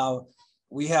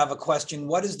 we have a question.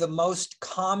 What is the most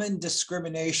common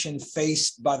discrimination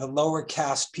faced by the lower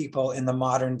caste people in the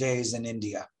modern days in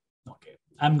India? Okay,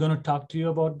 I'm going to talk to you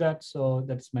about that. So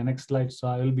that's my next slide. So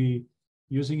I will be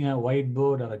using a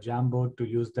whiteboard or a Jamboard to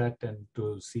use that and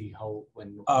to see how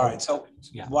when. All right, so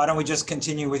yeah. Why don't we just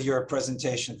continue with your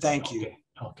presentation? Thank you.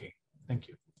 Okay, thank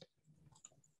you.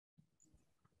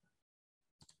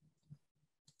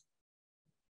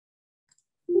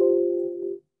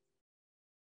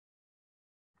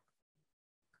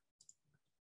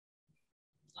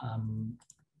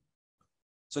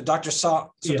 So Dr.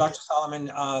 Solomon,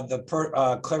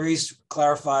 Clarice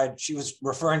clarified she was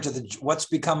referring to what's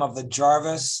become of the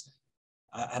Jarvis,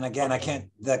 and again, okay.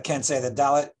 I can't say the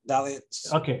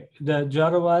Dalits. Okay, the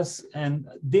Jaravas, and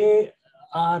they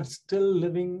are still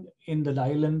living in the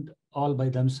island all by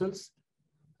themselves.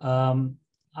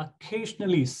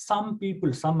 Occasionally, some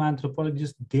people, some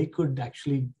anthropologists, they could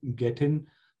actually get in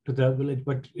to the village,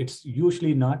 but it's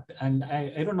usually not. And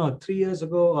I don't know, 3 years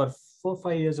ago or 4 or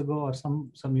 5 years ago or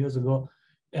some years ago,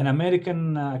 an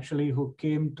American actually who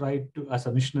came, tried to, as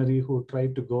a missionary, who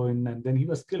tried to go in, and then he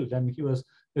was killed, and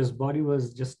his body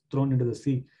was just thrown into the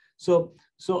sea. So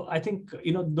I think,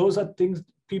 those are things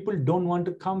people don't want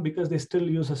to come because they still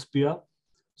use a spear.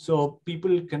 So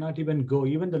people cannot even go.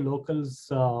 Even the locals,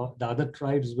 the other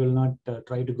tribes will not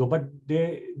try to go. But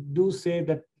they do say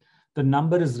that the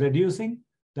number is reducing.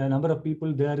 The number of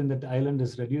people there in that island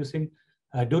is reducing.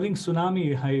 During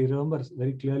tsunami, I remember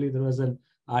very clearly there was an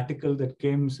article that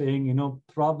came saying, you know,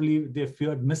 probably they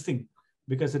feared missing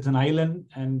because it's an island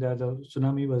and the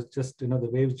tsunami was just, you know, the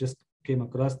waves just came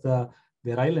across their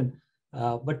island.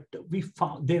 But we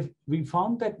found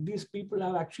that these people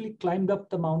have actually climbed up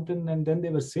the mountain and then they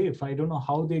were safe. I don't know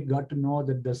how they got to know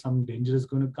that there's some danger is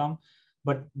going to come,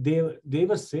 but they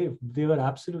were safe. They were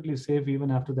absolutely safe even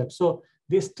after that. So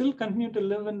they still continue to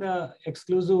live in the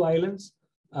exclusive islands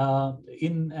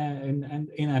in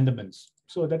Andamans.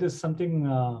 So that is something.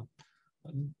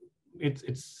 That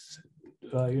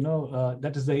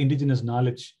is the indigenous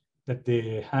knowledge that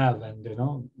they have, and you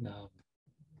know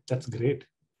that's great.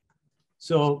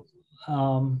 So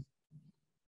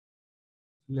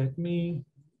let me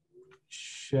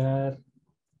share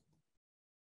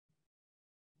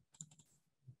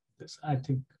this. I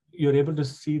think you're able to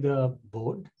see the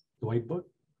board, the whiteboard?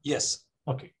 Yes.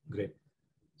 Okay, great.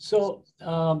 So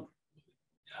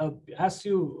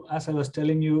as I was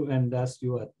telling you and asked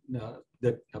you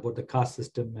that about the caste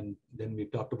system, and then we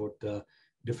talked about the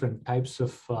different types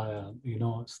of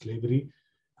slavery.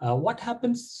 What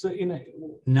happens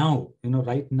now,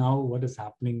 right now, what is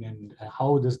happening and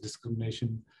how this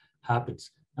discrimination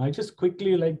happens? I just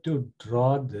quickly like to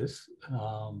draw this.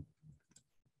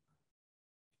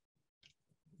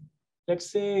 Let's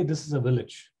say this is a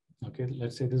village. Okay,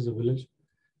 let's say this is a village.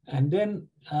 And then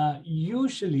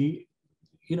usually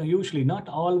not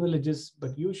all villages,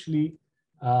 but usually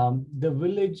the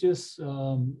village is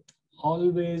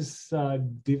always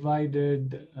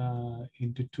divided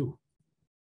into two.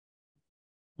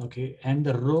 Okay, and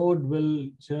the road will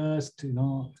just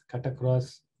cut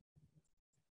across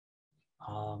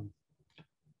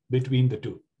between the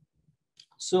two.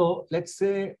 So let's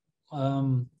say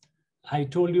I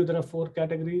told you there are 4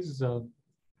 categories: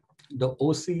 the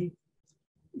OC,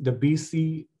 the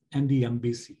BC, and the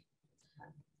MBC.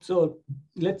 So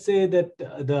let's say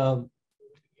that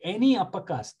any upper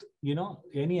caste,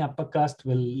 any upper caste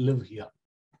will live here.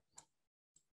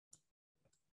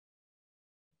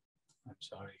 I'm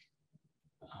sorry.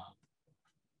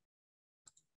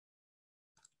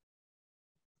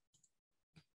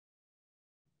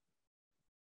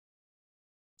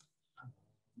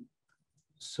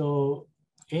 So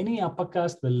any upper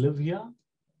caste will live here.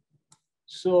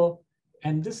 So,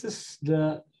 and this is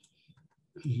the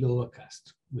lower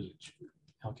caste village.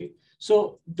 Okay.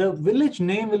 So the village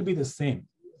name will be the same.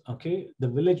 Okay. The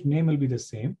village name will be the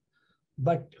same.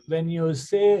 But when you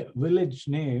say village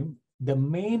name, the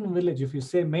main village, if you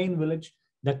say main village,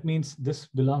 that means this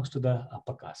belongs to the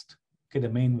upper caste. Okay. The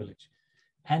main village.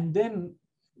 And then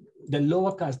the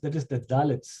lower caste, that is the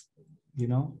Dalits,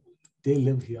 they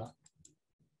live here.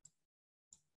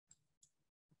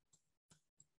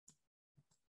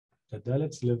 The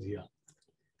Dalits live here.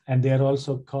 And they are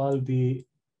also called the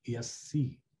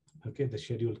SC, okay, the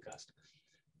scheduled caste.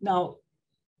 Now,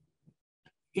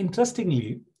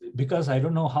 interestingly, because I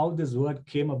don't know how this word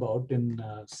came about in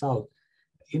South,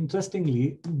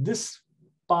 interestingly, this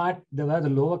part where the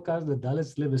lower caste, the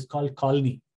Dalits live, is called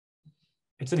colony.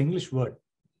 It's an English word,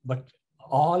 but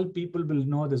all people will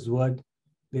know this word.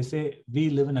 They say, we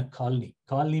live in a colony.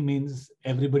 Colony means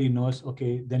everybody knows,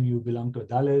 okay, then you belong to a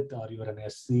Dalit, or you're an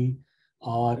SC,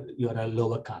 or you're a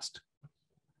lower caste.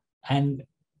 And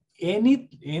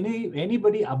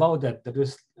anybody above that, that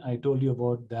is, I told you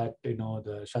about that, the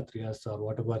Kshatriyas or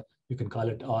whatever you can call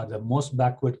it, or the most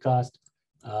backward caste,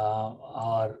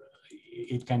 or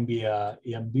it can be a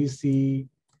MBC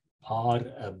or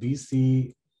a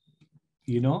BC,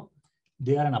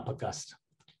 they are an upper caste.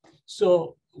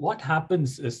 So what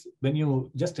happens is when you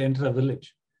just enter a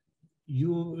village,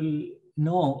 you will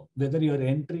know whether you're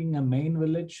entering a main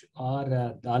village or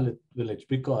a Dalit village,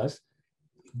 because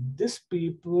these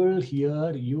people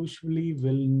here usually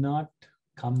will not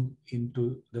come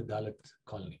into the Dalit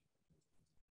colony.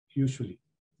 Usually.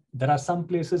 There are some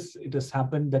places it has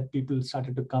happened that people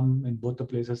started to come in both the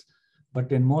places,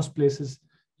 but in most places,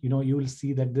 you will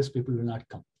see that these people will not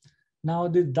come. Now,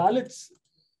 the Dalits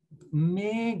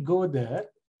may go there,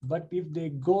 but if they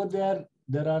go there,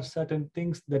 there are certain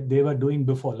things that they were doing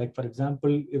before. Like, for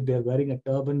example, if they're wearing a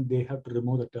turban, they have to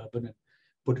remove the turban and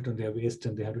put it on their waist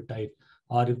and they have to tie it.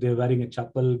 Or if they're wearing a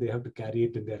chappal, they have to carry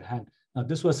it in their hand. Now,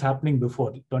 this was happening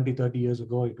before. 20, 30 years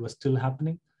ago, it was still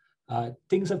happening.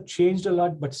 Things have changed a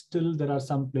lot, but still there are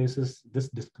some places this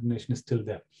discrimination is still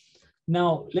there.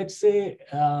 Now, let's say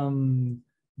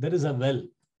there is a well.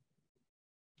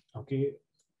 Okay.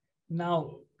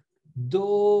 Now,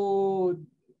 though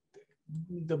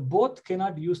the both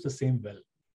cannot use the same well.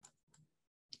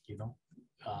 You know,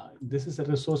 this is a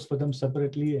resource for them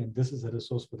separately, and this is a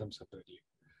resource for them separately.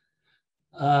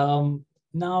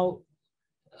 Now,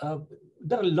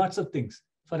 there are lots of things.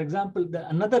 For example,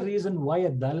 another reason why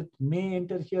a Dalit may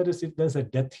enter here is if there's a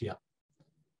death here.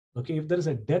 Okay, if there is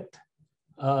a death,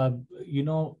 you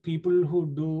know, people who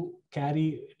do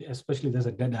carry, especially there's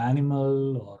a dead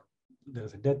animal or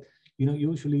there's a death, you know,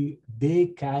 usually they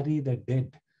carry the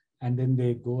dead and then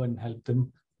they go and help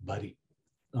them bury.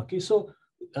 Okay, so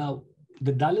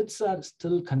the Dalits are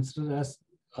still considered as,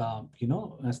 you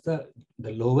know, as the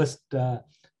lowest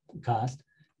caste.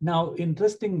 Now,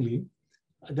 interestingly,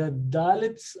 the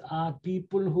Dalits are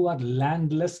people who are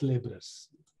landless laborers.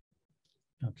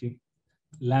 Okay,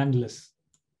 landless.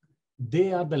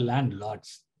 They are the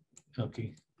landlords.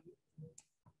 Okay.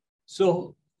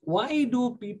 So why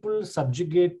do people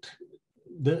subjugate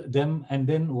them, and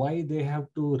then why they have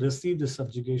to receive the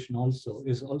subjugation also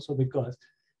is also because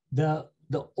the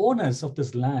owners of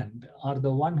this land are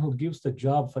the one who gives the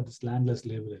job for this landless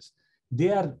laborers.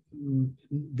 They are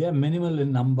minimal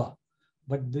in number,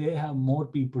 but they have more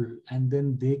people, and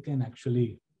then they can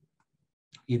actually,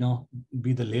 you know,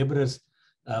 be the laborers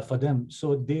for them.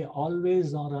 So they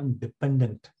always are on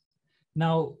dependent.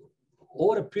 Now,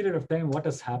 over a period of time, what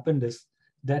has happened is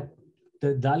that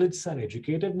the Dalits are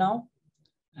educated now,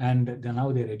 and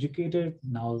now they're educated.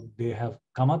 Now they have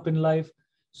come up in life.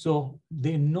 So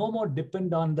they no more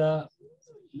depend on the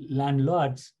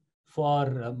landlords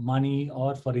for money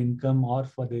or for income or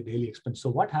for their daily expense. So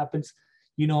what happens,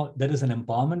 you know, there is an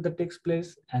empowerment that takes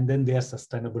place, and then they are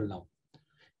sustainable now.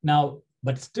 Now,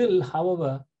 but still,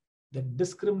 however, the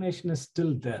discrimination is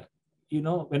still there. You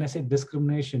know, when I say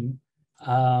discrimination,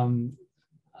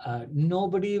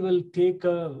 nobody will take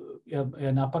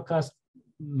an upper caste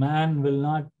man will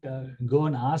not go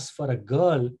and ask for a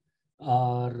girl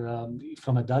or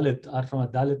from a Dalit or from a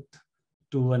Dalit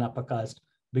to an upper caste,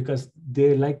 because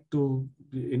they like to,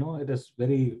 you know, it is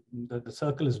very, the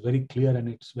circle is very clear and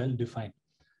it's well defined.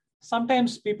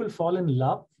 Sometimes people fall in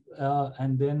love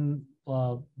and then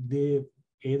they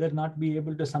either not be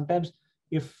able to, sometimes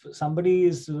if somebody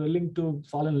is willing to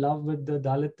fall in love with the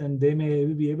Dalit, and they may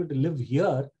be able to live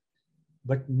here,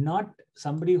 but not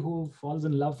somebody who falls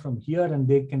in love from here and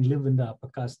they can live in the upper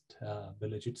caste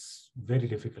village. It's very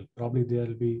difficult. Probably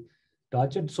they'll be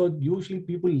tortured. So usually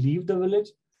people leave the village,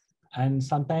 and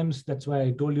sometimes that's why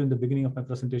I told you in the beginning of my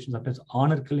presentation, sometimes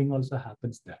honor killing also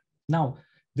happens there. Now,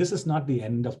 this is not the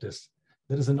end of this.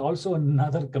 There is also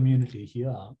another community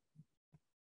here.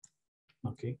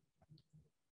 Okay.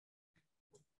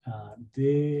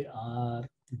 They are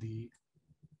the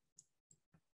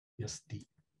SD.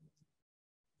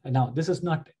 Now, this is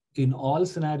not in all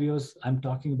scenarios. I'm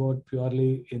talking about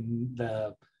purely in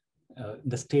the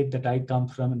state that I come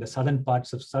from, in the southern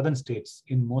parts of southern states.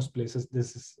 In most places,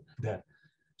 this is there.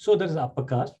 So there is upper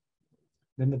caste,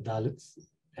 then the Dalits,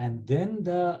 and then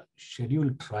the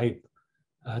scheduled tribe.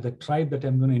 The tribe that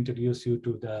I'm going to introduce you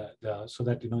to, so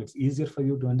that, you know, it's easier for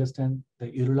you to understand, the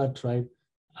Irula tribe,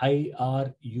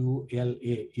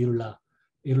 I-R-U-L-A,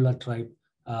 Irula tribe.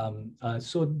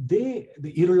 So the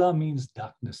Irula means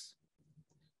darkness.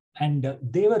 And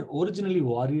they were originally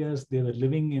warriors. They were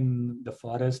living in the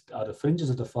forest, or the fringes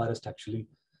of the forest, actually.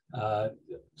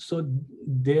 So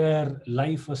their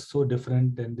life was so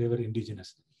different, and they were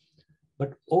indigenous.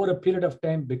 But over a period of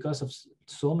time, because of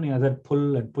so many other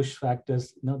pull and push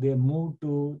factors, you know, they moved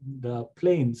to the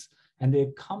plains and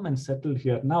they come and settle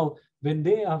here. Now, when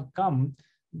they have come,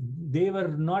 they were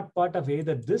not part of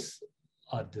either this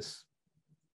or this.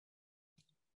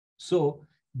 So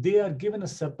they are given a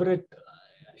separate,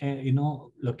 you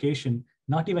know, location.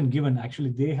 Not even given,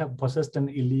 actually, they have possessed an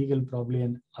illegal, probably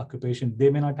an occupation. They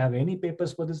may not have any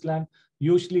papers for this land.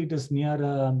 Usually it is near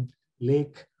a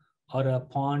lake or a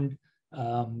pond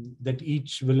that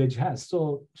each village has.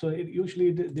 So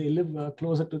usually they live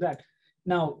closer to that.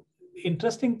 Now,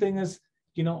 interesting thing is,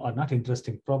 you know, or not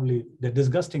interesting, probably the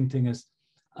disgusting thing is,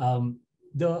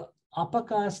 the upper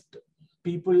caste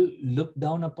people look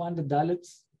down upon the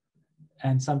Dalits,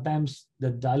 and sometimes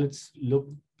the Dalits look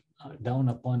down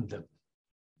upon them.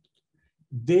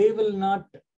 They will not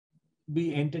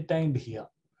be entertained here.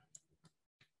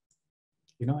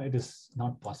 You know, it is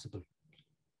not possible.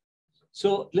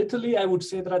 So literally, I would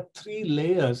say there are 3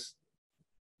 layers,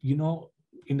 you know,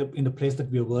 in the place that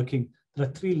we are working. There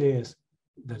are 3 layers.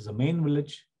 There's a main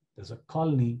village, there's a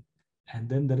colony, and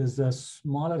then there is a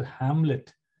smaller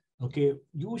hamlet. Okay,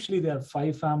 usually there are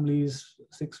 5 families,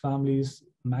 6 families,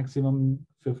 maximum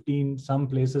 15. Some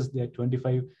places they are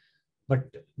 25. but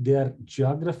they are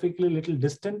geographically a little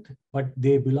distant, but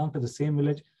they belong to the same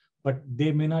village, but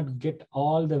they may not get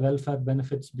all the welfare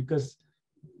benefits because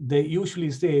they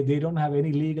usually say they don't have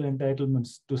any legal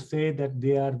entitlements to say that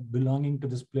they are belonging to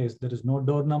this place. There is no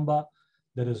door number.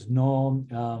 There is no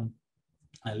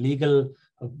legal,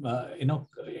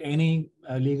 any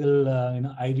legal,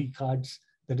 ID cards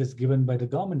that is given by the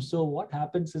government. So what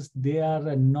happens is they are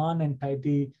a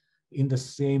non-entity in the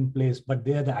same place, but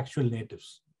they are the actual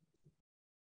natives,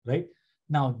 right?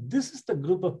 Now, this is the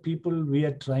group of people we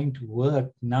are trying to work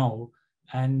now,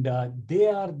 and they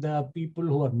are the people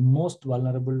who are most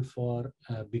vulnerable for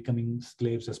becoming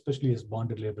slaves, especially as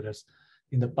bonded laborers.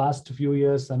 In the past few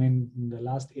years, I mean, in the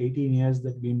last 18 years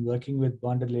that we've been working with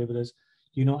bonded laborers,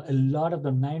 a lot of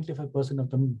them, 95%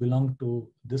 of them belong to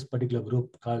this particular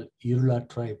group called Irula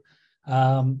tribe.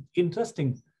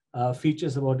 Interesting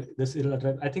features about this Irula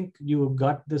tribe. I think you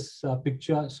got this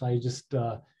picture, so I just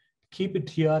keep it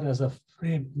here as a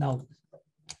frame. Now,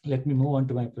 let me move on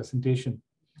to my presentation.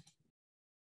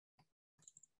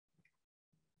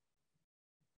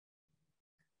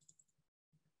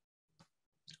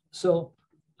 So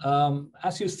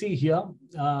as you see here,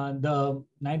 the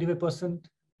 95%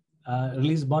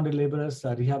 released bonded laborers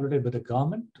are rehabilitated by the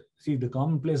government. See, the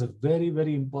government plays a very,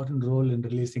 very important role in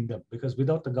releasing them, because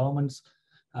without the government's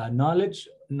knowledge,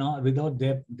 without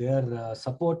their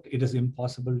support, it is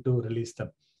impossible to release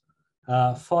them.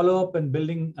 Follow-up and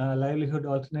building livelihood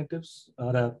alternatives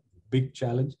are a big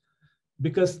challenge,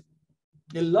 because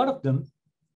a lot of them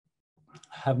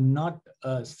have not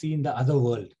seen the other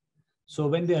world. So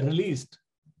when they are released,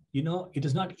 it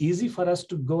is not easy for us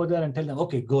to go there and tell them,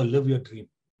 okay, go live your dream.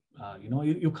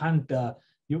 You can't,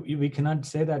 we cannot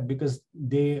say that, because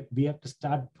we have to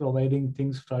start providing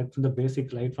things right from the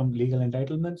basic, right from legal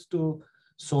entitlements to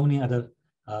so many other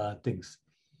things.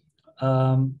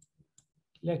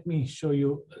 Let me show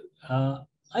you.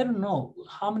 I don't know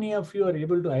how many of you are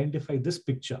able to identify this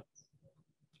picture.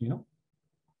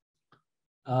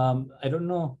 I don't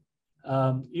know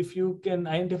if you can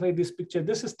identify this picture.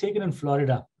 This is taken in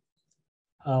Florida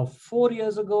 4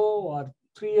 years ago or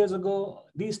 3 years ago.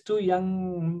 These two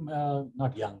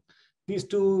these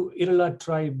two Irula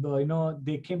tribe,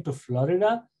 they came to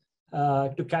Florida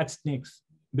to catch snakes,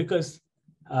 because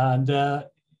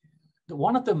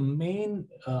one of the main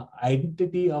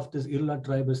identity of this Irula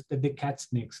tribe is that they catch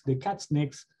snakes. They catch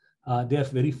snakes. They are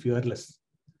very fearless.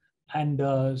 And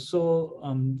so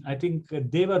I think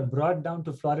they were brought down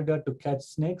to Florida to catch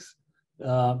snakes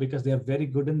because they are very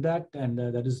good in that. And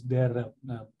that is their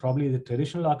probably the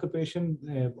traditional occupation.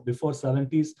 Before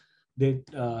 70s, they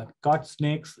caught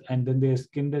snakes and then they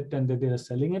skinned it and then they are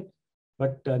selling it.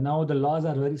 But now the laws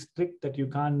are very strict that you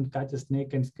can't catch a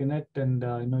snake and skin it, and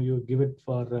you give it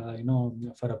for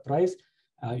for a price.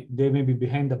 They may be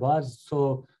behind the bars,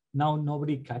 so now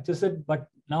nobody catches it. But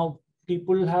now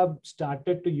people have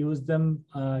started to use them.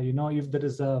 If there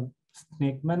is a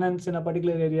snake menace in a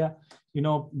particular area,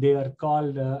 they are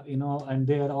called, and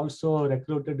they are also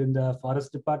recruited in the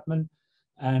forest department,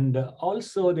 and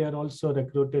also they are also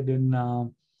recruited in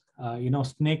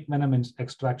snake venom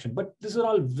extraction. But these are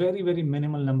all very, very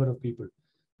minimal number of people.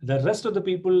 The rest of the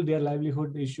people, their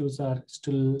livelihood issues are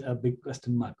still a big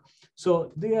question mark.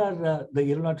 So they are the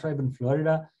Irula tribe in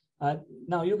Florida.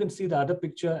 Now you can see the other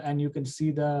picture, and you can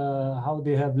see how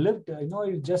they have lived.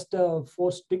 It's just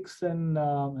 4 sticks, and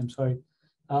I'm sorry,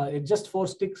 it's just 4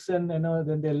 sticks, and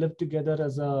then they live together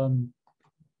as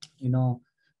in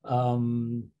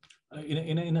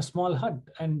a small hut.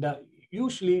 And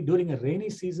usually during a rainy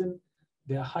season,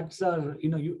 their huts are,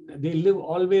 they live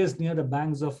always near the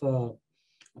banks of a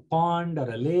pond or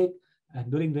a lake. And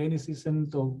during rainy season,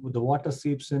 the water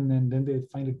seeps in, and then they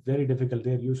find it very difficult.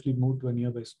 They're usually moved to a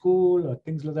nearby school or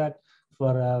things like that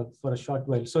for a short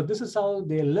while. So this is how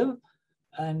they live.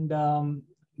 And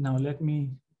now let me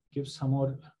give some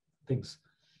more things.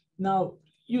 Now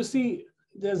you see,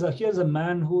 here's a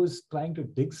man who is trying to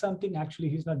dig something. Actually,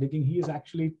 he's not digging. He is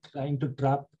actually trying to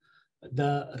trap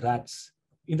the rats.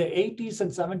 In the 80s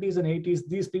and 70s and 80s,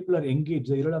 these people are engaged.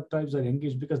 The Irula tribes are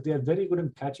engaged because they are very good in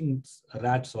catching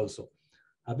rats also.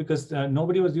 Because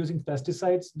nobody was using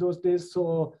pesticides those days.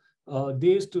 So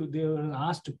they were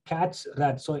asked to catch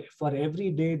rats. So for every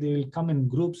day, they will come in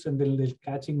groups and they'll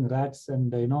catching rats,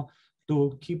 and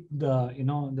to keep the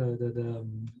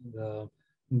the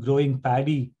growing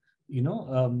paddy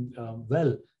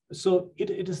well. So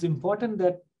it is important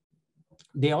that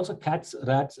they also catch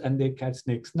rats and they catch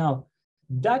snakes. Now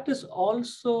that is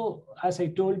also, as I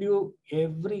told you,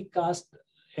 every caste,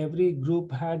 every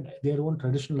group had their own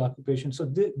traditional occupation. So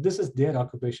this is their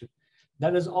occupation.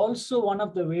 That is also one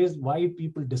of the ways why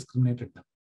people discriminated them.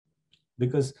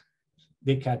 because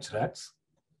they catch rats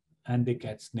and they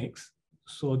catch snakes.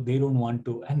 So they don't want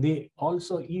to, and they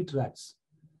also eat rats,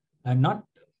 and not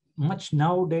much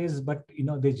nowadays, but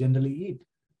they generally eat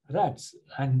rats.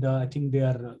 And I think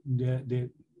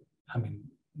I mean,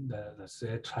 that's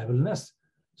their tribalness.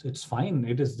 So it's fine.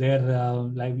 It is their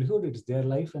livelihood. It's their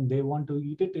life, and they want to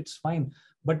eat it. It's fine.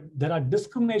 But there are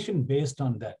discrimination based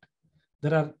on that.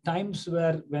 There are times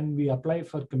where when we apply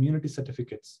for community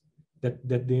certificates,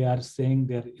 that they are saying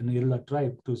they're in a Irula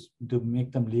tribe to make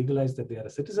them legalize that they are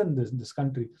a citizen in this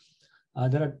country.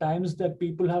 There are times that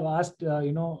people have asked,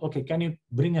 okay, can you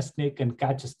bring a snake and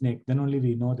catch a snake? Then only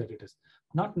we know that it is.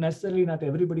 Not necessarily, not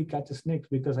everybody catches snakes,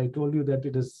 because I told you that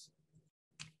it is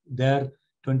there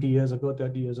 20 years ago,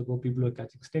 30 years ago, people were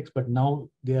catching snakes, but now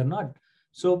they are not.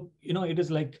 So, it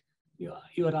is like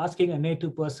you are asking a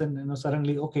native person,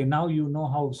 suddenly, okay, now you know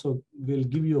how, so we'll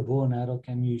give you a bow and arrow.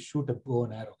 Can you shoot a bow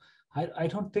and arrow? I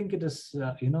don't think it is,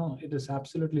 it is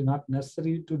absolutely not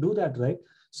necessary to do that, right?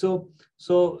 So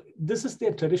this is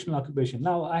their traditional occupation.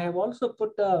 Now, I have also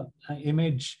put an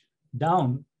image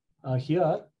down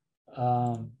here.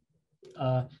 Now,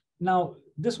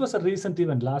 this was a recent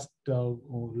event last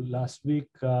week.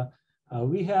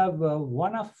 We have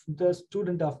one of the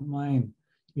student of mine,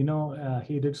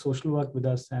 he did social work with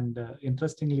us, and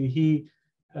interestingly, he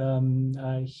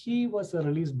was a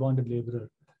released bonded laborer,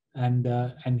 and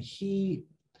he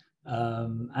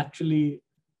actually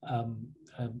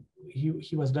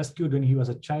he was rescued when he was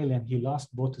a child, and he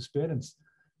lost both his parents,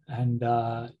 and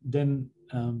then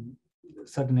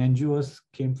certain NGOs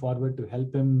came forward to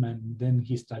help him, and then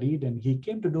he studied and he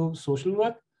came to do social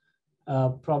work.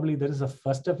 Probably there is a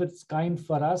first of its kind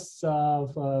for us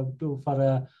for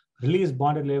a released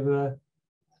bonded laborer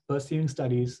pursuing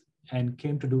studies and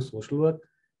came to do social work.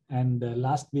 And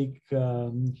last week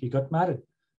he got married,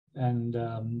 and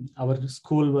our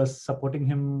school was supporting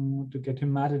him to get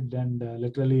him married, and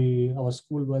literally our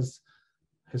school was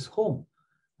his home.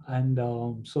 And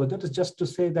so that is just to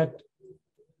say that,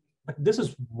 but this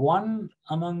is one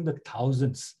among the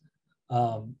thousands.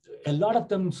 A lot of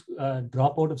them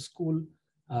drop out of school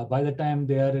by the time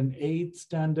they are in 8th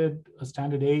standard,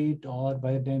 standard 8, or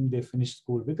by the time they finish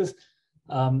school, because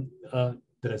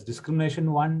there is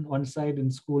discrimination one side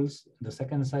in schools. The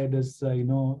second side is the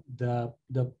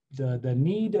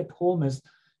need at home is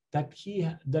that he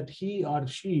or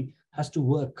she has to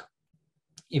work.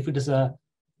 If it is a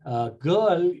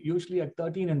girl, usually at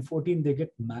 13 and 14 they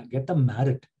get them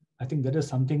married. I think that is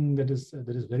something that is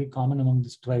very common among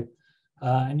this tribe.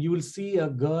 And you will see a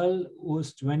girl who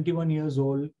is 21 years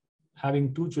old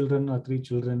having 2 children or 3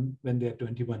 children when they are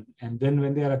 21, and then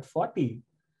when they are at 40.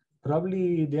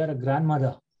 Probably they are a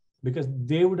grandmother, because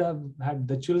they would have had,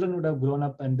 the children would have grown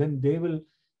up, and then they will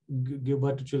give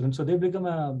birth to children. So they become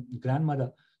a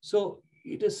grandmother. So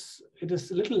it is a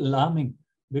little alarming,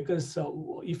 because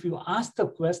if you ask the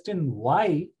question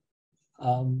why,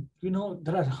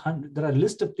 there are a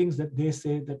list of things that they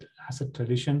say that as a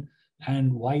tradition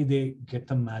and why they get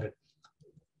them married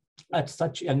at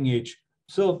such young age.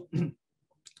 So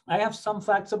I have some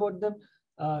facts about them.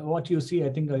 What you see, I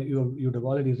think you'd have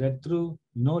already read through.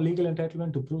 No legal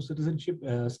entitlement to prove citizenship.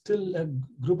 Still a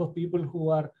group of people who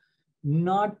are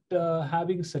not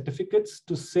having certificates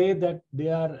to say that they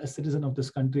are a citizen of this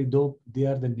country, though they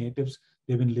are the natives.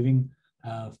 They've been living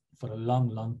for a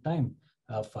long time,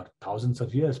 for thousands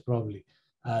of years probably.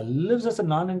 Lives as a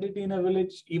non-entity in a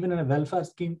village, even in a welfare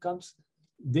scheme comes.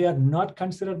 They are not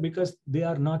considered because they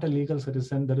are not a legal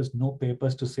citizen. There is no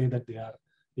papers to say that they are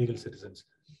legal citizens.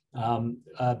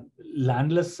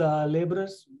 Landless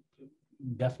laborers,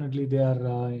 definitely they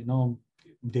are,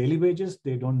 daily wages.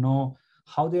 They don't know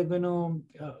how they're going to,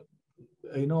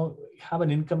 have an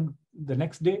income the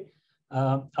next day.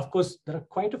 Of course, there are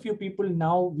quite a few people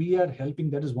now we are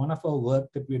helping. That is one of our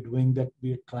work that we're doing, that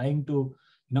we're trying to,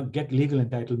 get legal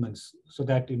entitlements so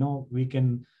that, we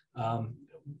can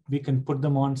put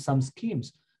them on some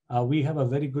schemes. We have a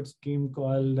very good scheme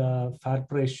called Fair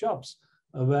Price Shops,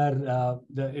 where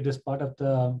it is part of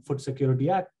the Food Security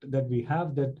Act that we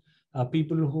have, that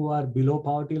people who are below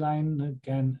poverty line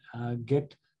can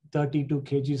get 32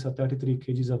 kgs or 33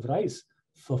 kgs of rice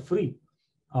for free.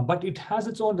 But it has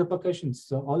its own repercussions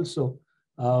also.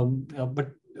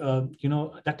 That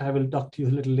I will talk to you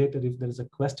a little later if there is a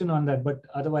question on that. But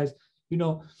otherwise,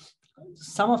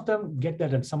 some of them get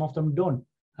that and some of them don't.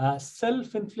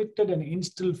 Self-inflicted and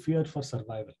instilled fear for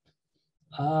survival.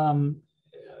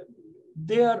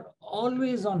 They are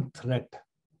always on threat.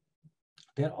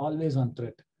 They are always on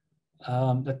threat.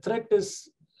 The threat is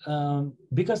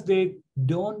because they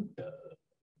don't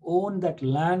own that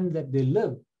land that they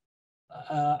live,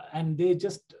 and they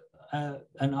just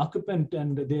an occupant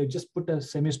and they just put a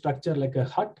semi-structure like a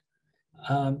hut,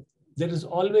 there is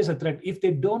always a threat. If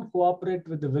they don't cooperate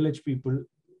with the village people,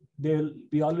 they'll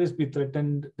always be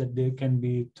threatened that they can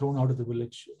be thrown out of the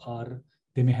village or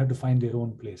they may have to find their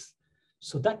own place.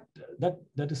 So that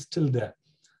is still there.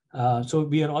 So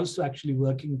we are also actually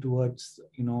working towards,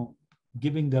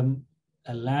 giving them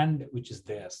a land which is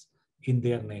theirs in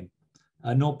their name.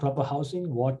 No proper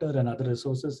housing, water, and other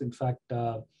resources. In fact,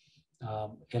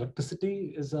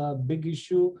 electricity is a big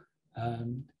issue.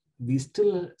 We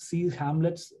still see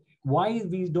hamlets. Why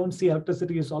we don't see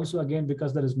electricity is also again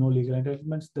because there is no legal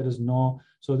entitlements. There is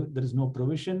no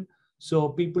provision. So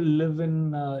people live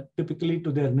in typically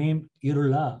to their name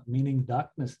Irula, meaning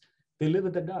darkness. They live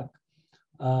in the dark.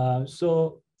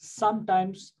 So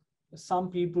sometimes some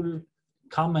people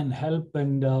come and help,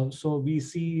 and so we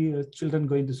see children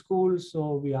going to school.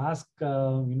 So we ask,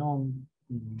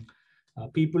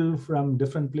 people from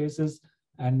different places,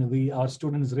 and our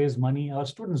students raise money. Our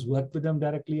students work with them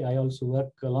directly. I also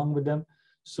work along with them.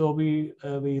 So we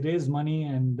raise money,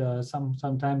 and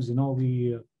sometimes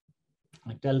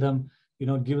I tell them,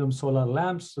 give them solar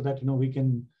lamps so that we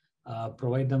can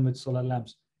provide them with solar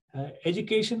lamps.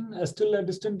 Education is still a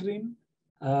distant dream.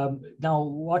 Now,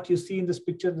 what you see in this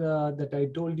picture that I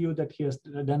told you that he has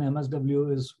done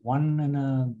MSW is one in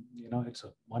a, it's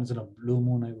once in a blue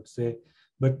moon, I would say,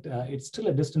 but it's still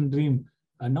a distant dream.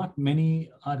 Not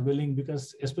many are willing,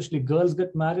 because especially girls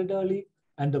get married early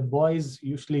and the boys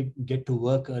usually get to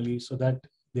work early so that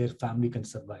their family can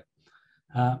survive.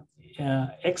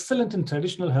 Excellent in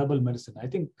traditional herbal medicine. I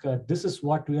think this is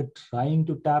what we are trying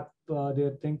to tap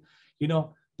their thing.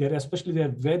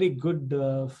 They're very good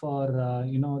for,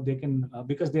 they can,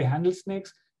 because they handle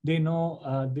snakes, they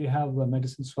know they have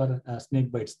medicines for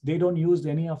snake bites. They don't use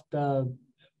any of the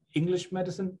English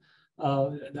medicine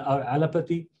or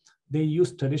allopathy. They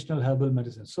use traditional herbal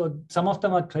medicine. So some of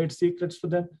them are trade secrets for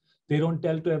them. They don't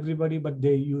tell to everybody, but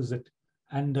they use it.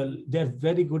 And they're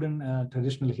very good in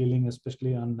traditional healing,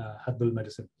 especially on herbal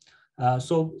medicine.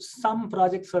 So some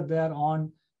projects are there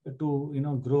on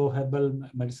to grow herbal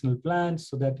medicinal plants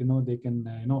so that they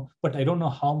can but I don't know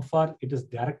how far it is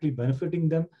directly benefiting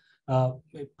them.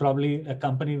 Probably a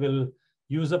company will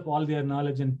use up all their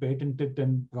knowledge and patent it,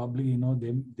 and probably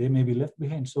they may be left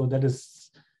behind. So that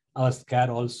is our scare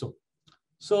also.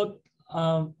 So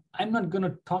I'm not going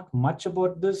to talk much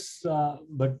about this,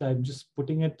 but I'm just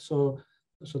putting it so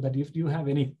that if you have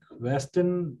any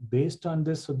question based on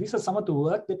this. So these are some of the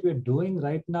work that we're doing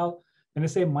right now. When I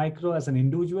say micro as an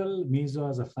individual, meso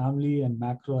as a family, and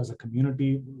macro as a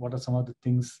community, what are some of the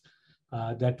things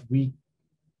that we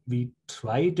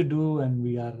try to do and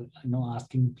we are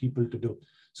asking people to do.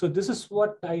 So this is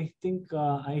what I think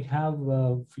I have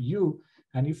for you.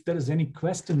 And if there is any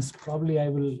questions, probably I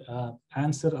will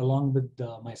answer along with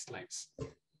my slides.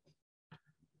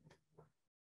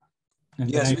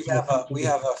 And yes, we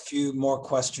have a few more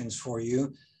questions for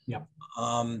you. Yeah.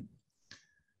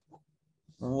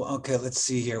 Okay, let's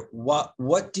see here.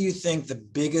 What do you think the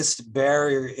biggest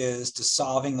barrier is to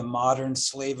solving the modern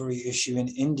slavery issue in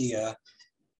India,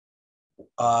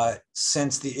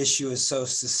 since the issue is so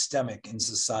systemic in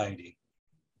society?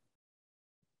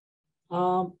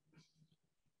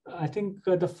 I think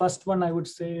the first one I would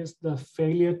say is the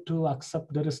failure to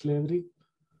accept there is slavery.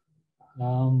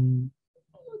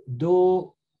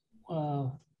 Though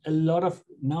a lot of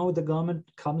now the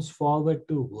government comes forward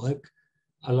to work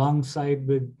alongside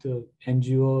with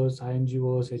NGOs,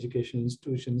 INGOs, education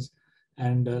institutions,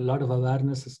 and a lot of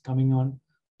awareness is coming on.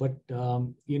 But, a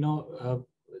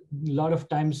lot of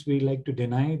times we like to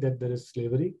deny that there is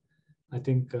slavery. I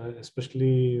think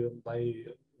especially by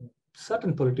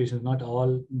certain politicians, not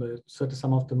all, but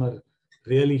some of them are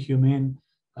really humane.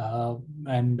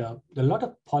 And a lot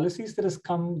of policies that has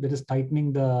come that is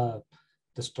tightening the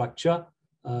structure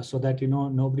so that,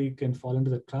 nobody can fall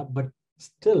into the trap. But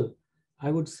still,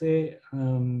 I would say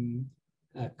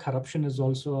corruption is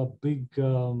also a big,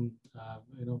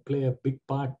 play a big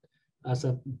part as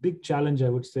a big challenge, I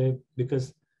would say,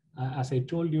 because as I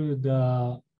told you,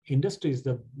 the industries,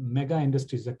 the mega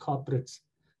industries, the corporates,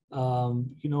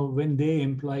 when they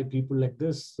employ people like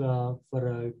this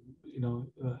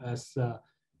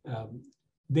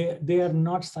they are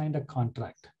not signed a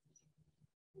contract.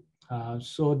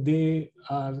 So they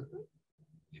are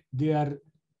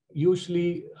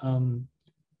usually,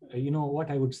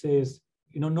 what I would say is,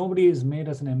 nobody is made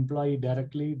as an employee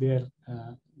directly.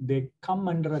 They come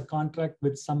under a contract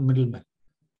with some middleman,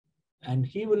 and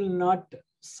he will not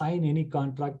sign any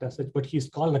contract as such, but he's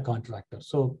called a contractor.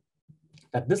 So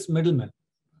that this middleman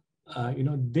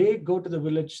they go to the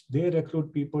village, they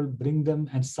recruit people, bring them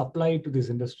and supply to these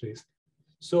industries.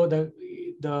 So the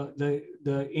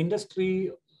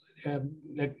industry,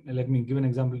 let me give an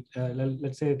example.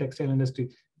 Let's say a textile industry,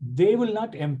 they will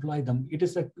not employ them. It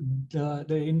is the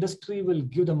industry will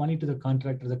give the money to the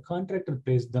contractor. The contractor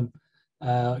pays them,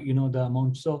 the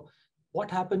amount. So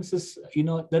what happens is,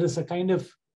 there is a kind of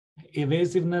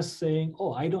evasiveness saying,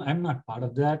 oh, I'm not part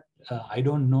of that. I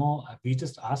don't know. We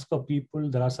just ask for people.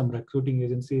 There are some recruiting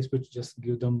agencies which just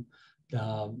give them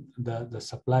the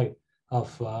supply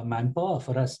of manpower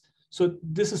for us. So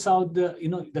this is how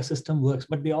the system works.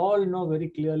 But they all know very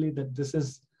clearly that this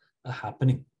is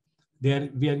happening. We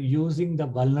are using the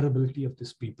vulnerability of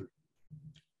these people.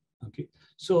 Okay,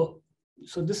 so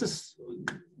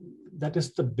that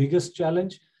is the biggest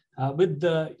challenge with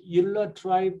the Irula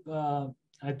tribe.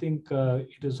 I think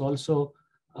it is also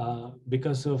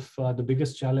because of the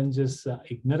biggest challenge is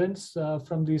ignorance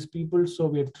from these people. So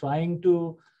we are trying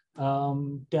to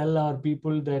tell our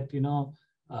people that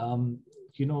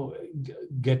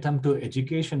get them to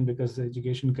education, because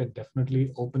education can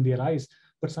definitely open their eyes.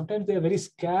 But sometimes they are very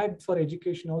scared for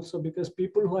education also, because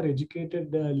people who are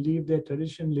educated leave their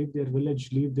tradition, leave their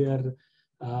village, leave their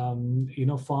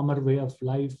farmer way of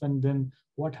life, and then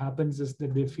what happens is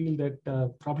that they feel that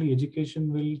probably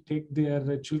education will take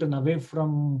their children away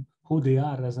from who they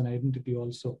are as an identity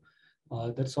also.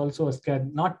 That's also a scare,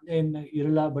 not in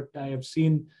Irula, but I have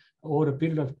seen over a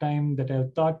period of time that I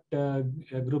have taught a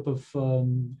group of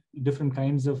different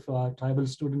kinds of tribal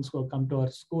students who have come to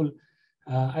our school.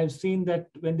 I've seen that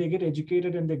when they get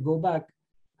educated and they go back,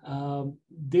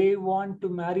 they want to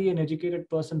marry an educated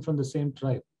person from the same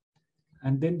tribe.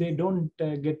 And then they don't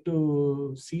get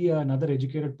to see another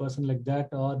educated person like that,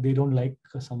 or they don't like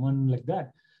someone like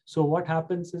that. So what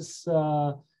happens is,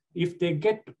 if they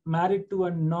get married to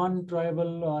a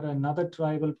non-tribal or another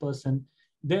tribal person,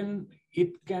 then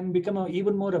it can become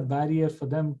even more a barrier for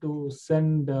them to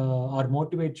send or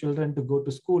motivate children to go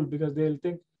to school, because they'll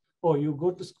think, oh, you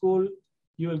go to school,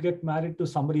 you will get married to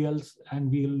somebody else,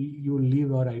 and you will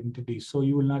leave our identity. So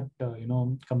you will not,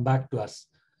 come back to us.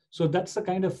 So that's the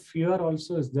kind of fear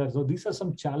also is there. So these are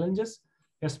some challenges,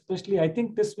 especially I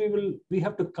think we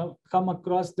have to come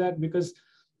across that, because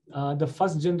the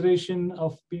first generation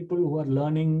of people who are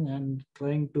learning and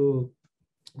trying to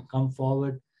come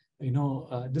forward,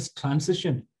 this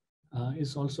transition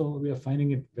is also, we are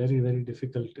finding it very, very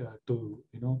difficult to,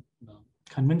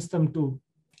 convince them to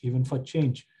even for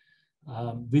change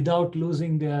without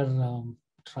losing their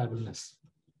tribalness.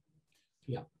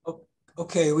 Yeah.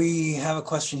 Okay, we have a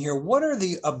question here. What are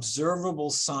the observable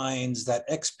signs that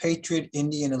expatriate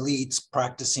Indian elites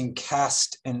practicing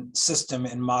caste and system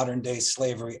in modern day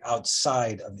slavery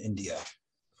outside of India?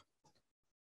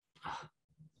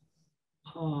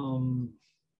 I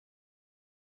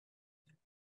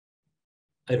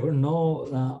don't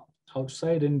know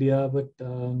outside India, but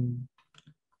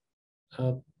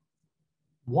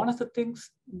one of the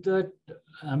things that,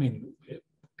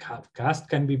 caste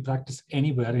can be practiced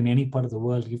anywhere in any part of the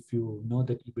world if you know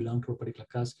that you belong to a particular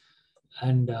caste.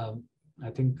 And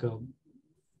I think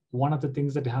one of the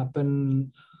things that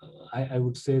happen, I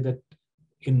would say that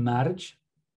in marriage,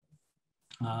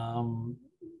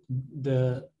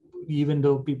 even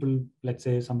though people, let's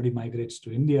say somebody migrates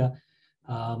to India,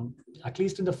 at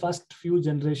least in the first few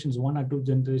generations, 1 or 2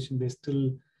 generations, they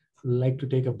still like to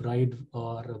take a bride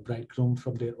or a bridegroom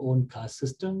from their own caste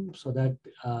system, so that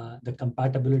the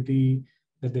compatibility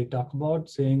that they talk about,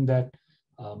 saying that,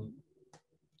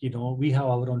 we have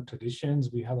our own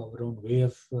traditions, we have our own way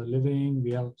of living,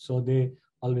 so they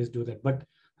always do that. But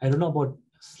I don't know about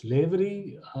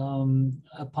slavery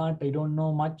apart. I don't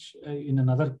know much in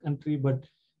another country, but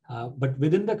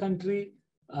within the country,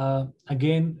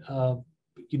 again,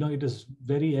 it is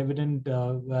very evident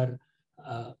where,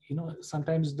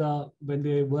 sometimes when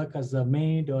they work as a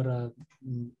maid or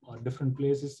different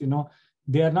places,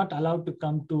 they are not allowed to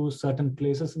come to certain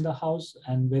places in the house.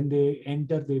 And when they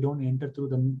enter, they don't enter through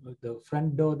the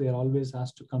front door. They are always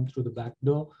asked to come through the back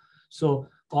door. So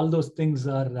all those things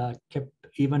are kept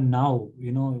even now,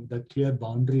 the clear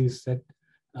boundaries set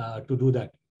to do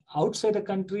that. Outside the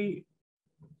country,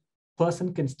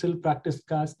 person can still practice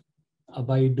caste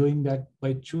by doing that,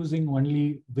 by choosing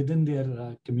only within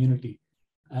their community.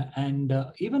 And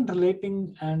even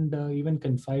relating and even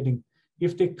confiding.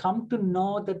 If they come to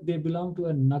know that they belong to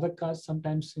another caste,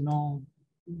 sometimes,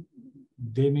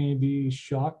 they may be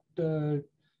shocked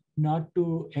not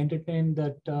to entertain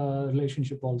that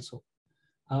relationship also,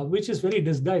 which is very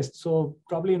disguised. So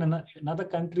probably in another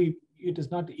country, it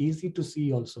is not easy to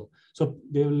see also. So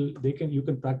you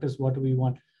can practice whatever you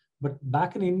want. But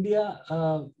back in India,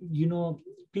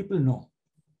 people know.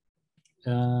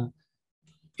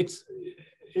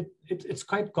 It's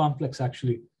quite complex,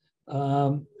 actually.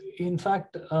 In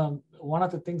fact, one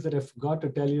of the things that I've got to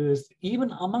tell you is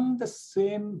even among the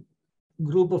same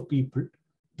group of people,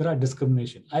 there are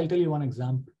discrimination. I'll tell you one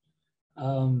example.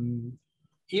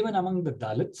 Even among the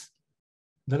Dalits,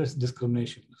 there is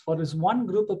discrimination. For this one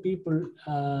group of people,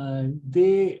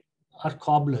 they are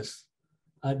cobblers.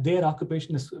 Their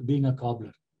occupation is being a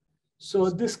cobbler. So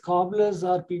these cobblers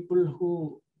are people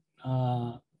who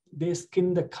they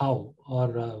skin the cow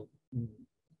or a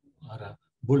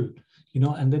bull,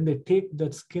 and then they take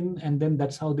that skin and then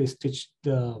that's how they stitch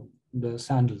the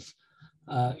sandals.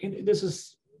 This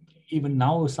is even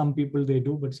now some people they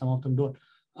do, but some of them don't.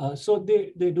 So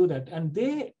they do that, and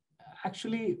they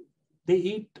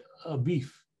eat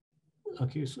beef.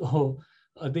 Okay, so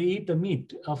they eat the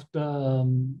meat of the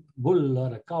bull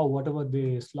or a cow, whatever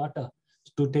they slaughter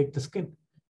to take the skin.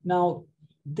 Now,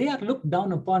 they are looked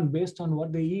down upon based on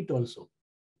what they eat also.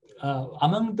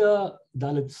 Among the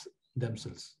Dalits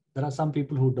themselves, there are some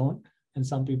people who don't and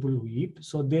some people who eat.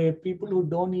 So the people who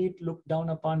don't eat look down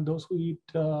upon those who eat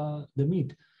the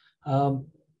meat.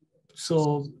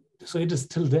 So it is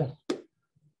still there.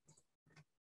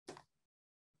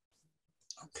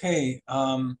 Okay,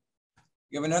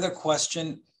 you have another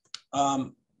question.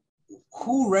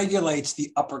 Who regulates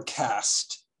the upper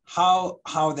caste? How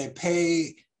they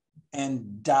pay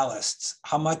and Dalits?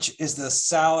 How much is the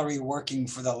salary working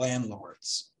for the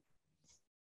landlords?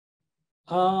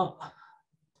 Can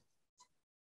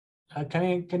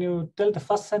you tell the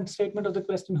first statement of the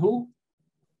question? Who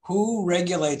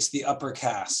regulates the upper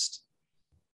caste?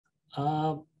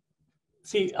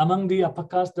 See, among the upper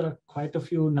caste, there are quite a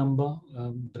few number.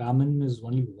 Brahmin is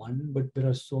only one, but there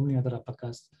are so many other upper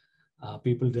caste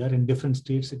people there in different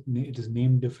states. It is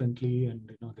named differently, and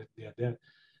that they are there.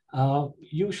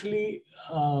 Usually,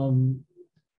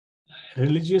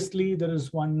 religiously, there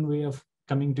is one way of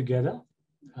coming together.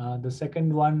 The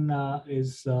second one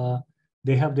is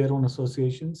they have their own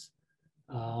associations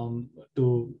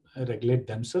to regulate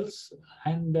themselves,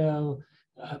 and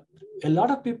a lot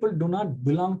of people do not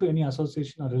belong to any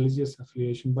association or religious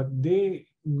affiliation, but they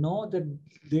know that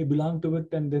they belong to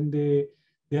it, and then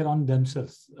they're on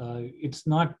themselves. It's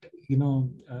not,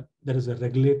 there is a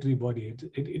regulatory body.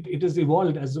 It has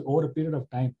evolved as over a period of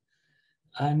time.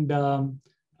 And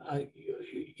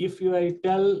if I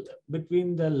tell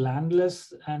between the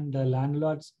landless and the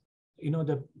landlords,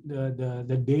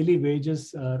 the daily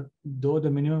wages, though the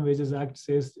minimum wages act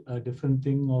says a different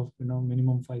thing of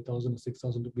minimum 5,000 or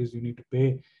 6,000 rupees you need to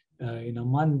pay in a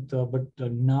month, but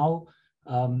now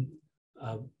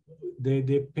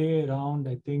they pay around,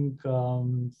 I think,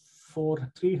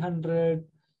 300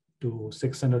 to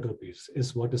 600 rupees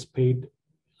is what is paid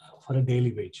for a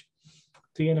daily wage,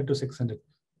 300 to 600.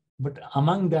 But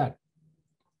among that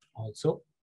also,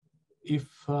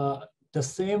 if the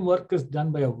same work is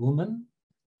done by a woman,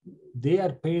 they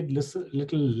are paid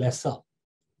little lesser.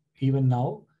 Even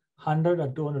now, 100 or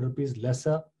 200 rupees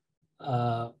lesser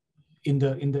in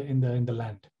the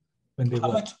land when they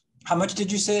work. How much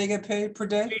did you say they get paid per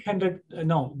day? 300.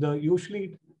 No,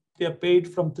 usually they are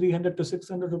paid from 300 to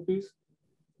 600 rupees.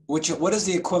 What is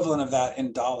the equivalent of that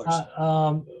in dollars?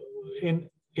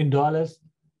 In dollars,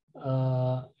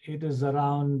 it is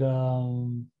around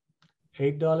 $8,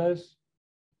 $8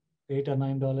 or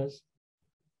 $9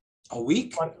 a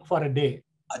week for a day.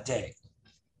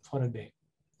 For a day.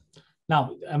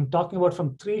 Now I'm talking about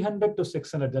from 300 to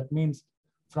 600. That means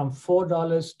from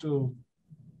 $4 to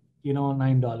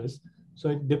 $9. So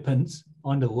it depends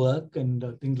on the work and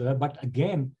things like that. But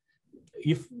again,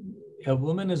 if a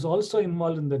woman is also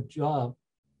involved in the job,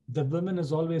 the woman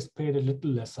is always paid a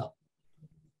little lesser.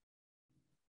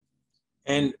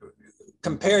 And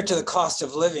compared to the cost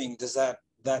of living, does that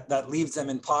leaves them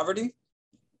in poverty?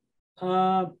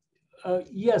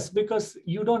 Yes, because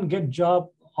you don't get job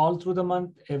all through the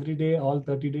month, every day, all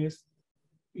 30 days.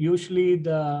 Usually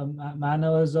the man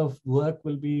hours of work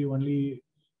will be only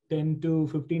 10 to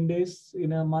 15 days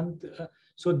in a month.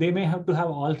 So they may have to have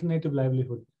alternative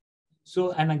livelihood.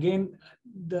 So, and again,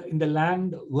 in the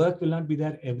land, work will not be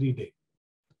there every day.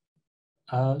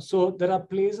 So there are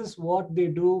places what they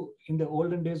do in the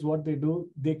olden days,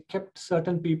 they kept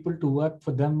certain people to work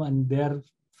for them and their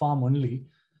farm only.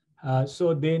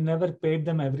 So they never paid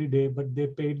them every day, but they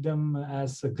paid them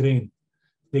as a grain.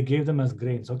 They gave them as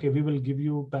grains. Okay, we will give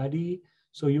you paddy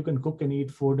so you can cook and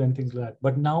eat food and things like that.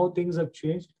 But now things have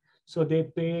changed. So they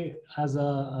pay as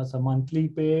a monthly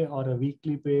pay or a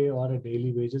weekly pay or a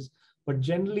daily wages. But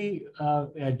generally,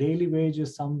 a daily wage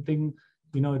is something,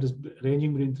 it is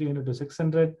ranging between 300 to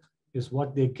 600. is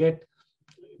what they get.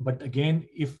 But again,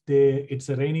 if it's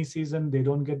a rainy season, they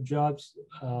don't get jobs.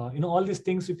 All these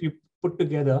things, if you put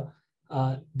together,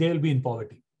 they'll be in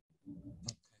poverty.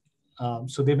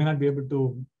 So they may not be able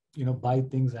to, buy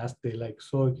things as they like.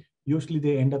 So usually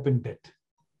they end up in debt.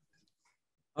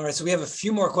 All right, so we have a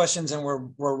few more questions and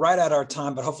we're right at our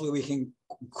time, but hopefully we can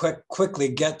quickly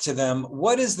get to them.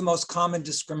 What is the most common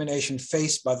discrimination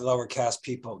faced by the lower caste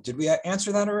people? Did we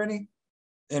answer that already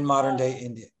in modern day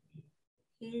India?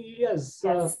 Yes.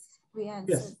 Yes, we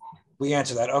answered. Yes. We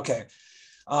answered that, okay.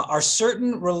 Are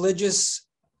certain religions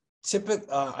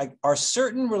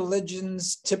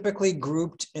typically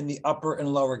grouped in the upper and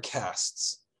lower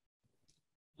castes?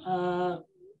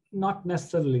 Not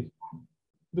necessarily,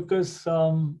 because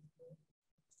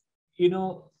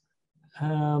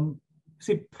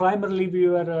see, primarily we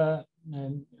were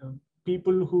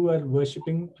people who are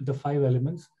worshipping the 5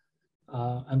 elements.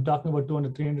 I'm talking about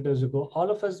 200, 300 years ago. All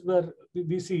of us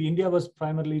we see India was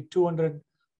primarily 200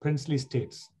 princely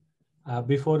states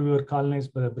before we were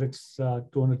colonized by the Brits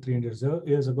 200, 300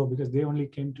 years ago, because they only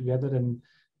came together and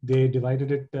they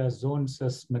divided it as zones,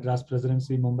 as Madras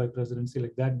Presidency, Mumbai Presidency,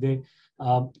 like that.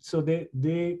 So they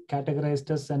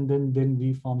categorized us, and then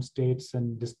we formed states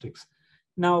and districts.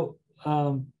 Now,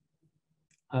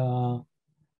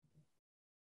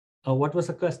 what was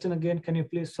the question again? Can you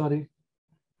please, sorry?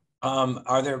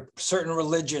 Are there certain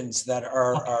religions that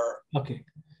are okay?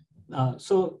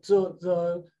 So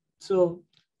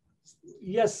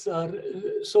yes.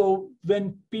 So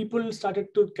when people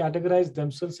started to categorize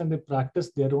themselves and they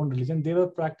practiced their own religion, they were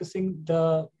practicing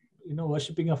the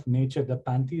worshipping of nature. The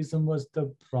pantheism was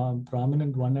the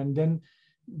prominent one, and then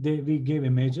we gave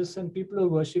images, and people were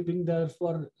worshipping there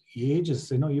for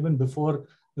ages. Even before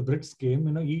the Brits came,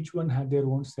 each one had their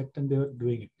own sect and they were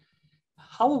doing it.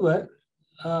 However,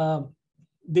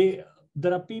 there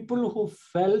are people who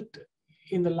felt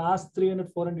in the last 300,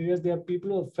 400 years, there are people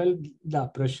who have felt the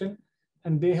oppression,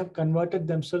 and they have converted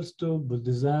themselves to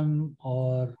Buddhism,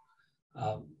 or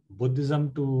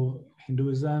Buddhism to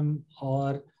Hinduism,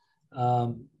 or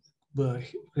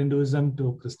Hinduism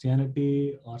to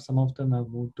Christianity, or some of them have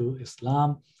moved to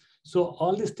Islam. So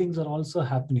all these things are also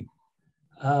happening.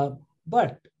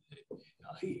 But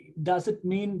does it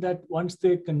mean that once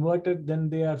they converted, then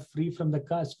they are free from the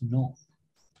caste? No.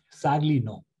 Sadly,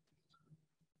 no.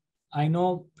 I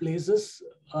know places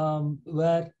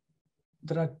where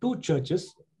there are 2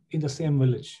 churches in the same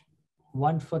village,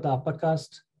 one for the upper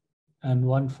caste and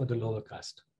one for the lower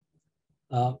caste.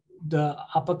 The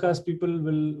upper caste people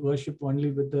will worship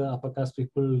only with the upper caste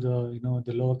people,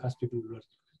 the lower caste people will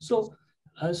worship.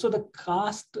 So the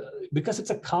caste, because it's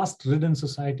a caste-ridden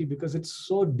society, because it's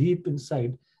so deep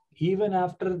inside, even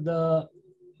after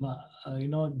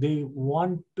they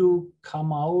want to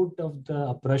come out of the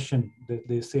oppression,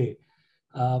 they say,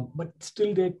 but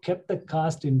still they kept the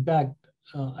caste intact.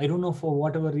 I don't know for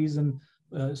whatever reason,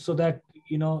 so that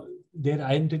their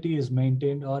identity is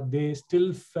maintained, or they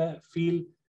still feel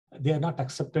they are not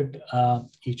accepted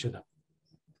each other.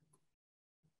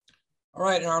 All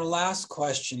right, and our last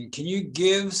question, can you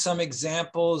give some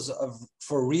examples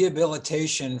for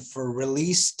rehabilitation for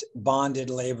released bonded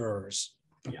laborers?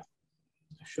 Yeah,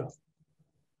 sure.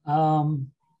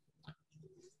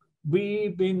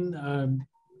 We've been,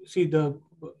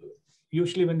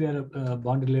 usually when they're a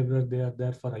bonded laborer, they are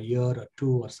there for a year or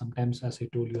 2, or sometimes, as I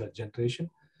told you, a generation.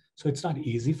 So it's not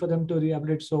easy for them to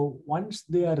rehabilitate. So once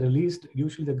they are released,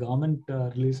 usually the government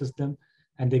releases them,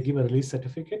 and they give a release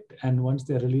certificate. And once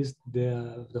they're released,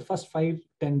 the first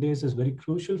 5-10 days is very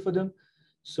crucial for them.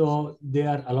 So they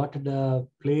are allotted a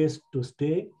place to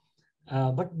stay,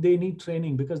 but they need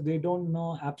training, because they don't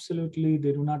know, absolutely,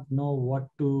 they do not know what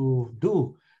to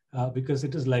do, because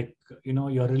it is like,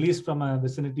 you're released from a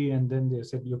vicinity, and then they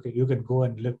said, okay, you can go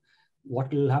and live.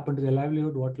 What will happen to their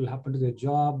livelihood? What will happen to their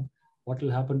job? What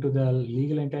will happen to the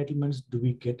legal entitlements? Do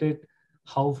we get it?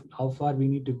 How far we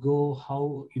need to go?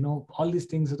 How, all these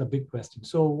things are a big question.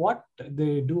 So what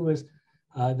they do is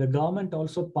the government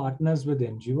also partners with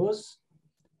NGOs,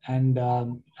 and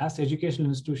as educational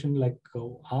institution like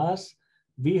ours,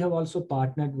 we have also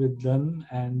partnered with them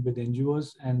and with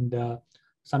NGOs, and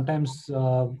sometimes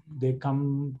they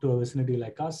come to a vicinity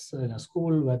like us in a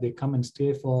school where they come and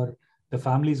stay for, the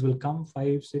families will come,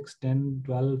 5, 6, 10,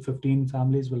 12, 15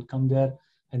 families will come there,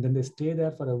 and then they stay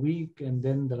there for a week. And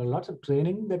then there are lots of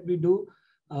training that we do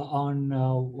on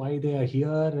why they are here,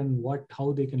 and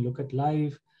how they can look at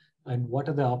life, and what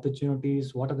are the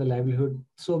opportunities, what are the livelihood.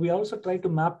 So we also try to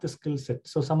map the skill set.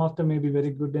 So some of them may be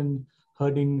very good in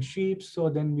herding sheep. So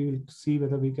then we will see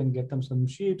whether we can get them some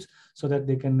sheep so that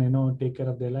they can, take care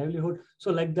of their livelihood.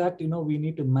 So like that, we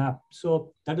need to map.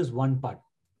 So that is one part,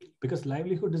 because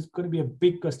livelihood is going to be a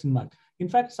big question mark. In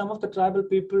fact, some of the tribal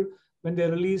people, when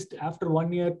they're released after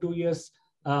 1 year, 2 years,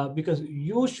 because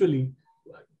usually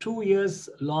 2 years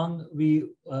long, we,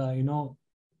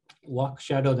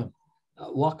 shadow them,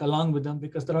 walk along with them,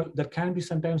 because there can be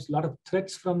sometimes a lot of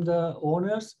threats from the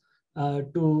owners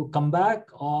to come back,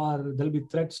 or there'll be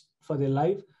threats for their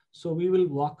life. So we will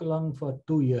walk along for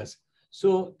 2 years. So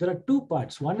there are two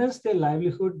parts. One is their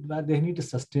livelihood, where they need to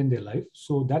sustain their life.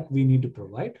 So that we need to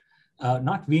provide.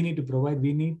 Not we need to provide,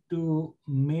 we need to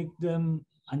make them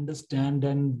understand,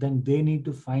 and then they need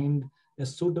to find a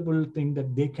suitable thing that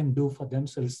they can do for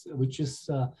themselves, which is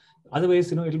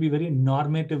otherwise, it'll be very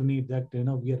normative need that,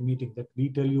 we are meeting, that we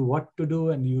tell you what to do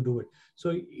and you do it. So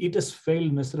it has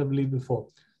failed miserably before.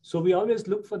 So we always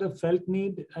look for the felt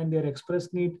need and their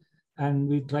expressed need, and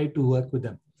we try to work with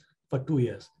them for 2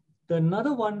 years. The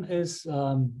another one is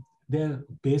their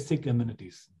basic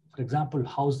amenities. For example,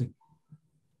 housing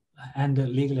and the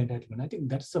legal entitlement. I think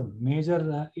that's a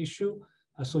major issue.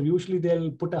 So usually they'll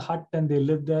put a hut and they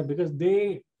live there because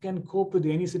they can cope with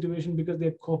any situation, because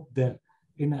they cope there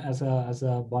as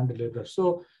a bonded laborer.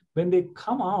 So when they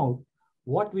come out,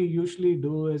 what we usually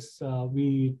do is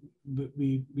we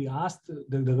ask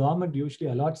the government usually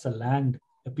allots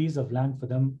a piece of land for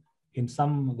them in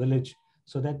some village,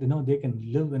 so that they can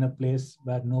live in a place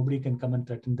where nobody can come and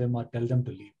threaten them or tell them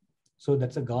to leave. So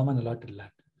that's a government allotted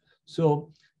land.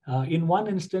 So in one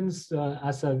instance,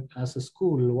 as a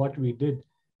school, what we did,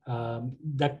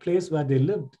 that place where they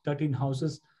lived, 13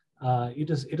 houses,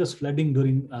 it was flooding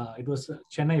during, it was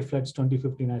Chennai floods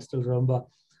 2015, I still remember.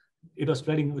 It was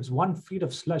flooding, it was 1 feet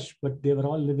of slush, but they were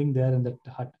all living there in that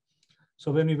hut.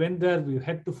 So when we went there, we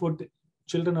head to foot,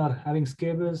 children are having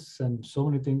scabies and so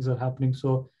many things are happening.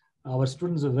 So our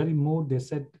students are very moved. They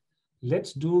said,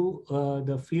 let's do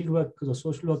the field work, the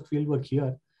social work field work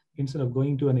here, instead of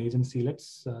going to an agency.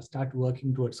 Let's start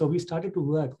working towards. So we started to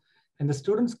work, and the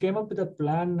students came up with a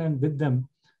plan, and with them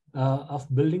of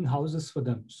building houses for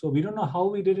them. So we don't know how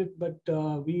we did it, but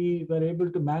we were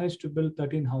able to manage to build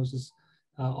 13 houses,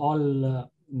 all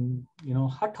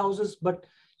hut houses, but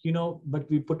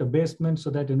we put a basement so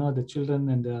that the children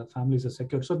and the families are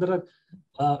secured. So there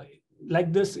are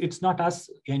like this. It's not us.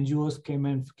 NGOs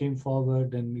came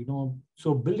forward, and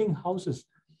so building houses,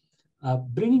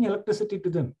 bringing electricity to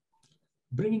them,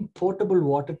 bringing potable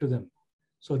water to them.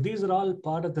 So these are all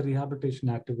part of the rehabilitation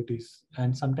activities,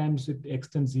 and sometimes it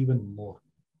extends even more.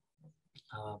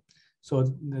 So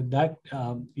that,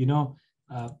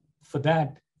 for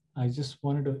that, I just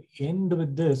wanted to end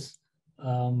with this.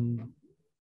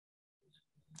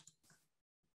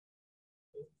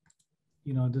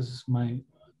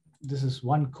 This is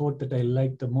one quote that I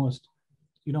like the most.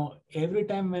 Every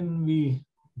time when we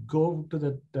go to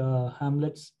the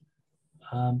hamlets,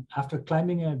 after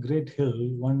climbing a great hill,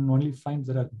 one only finds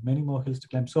there are many more hills to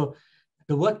climb. So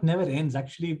the work never ends.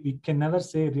 Actually, we can never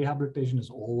say rehabilitation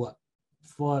is over.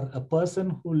 For a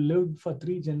person who lived for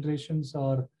 3 generations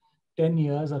or 10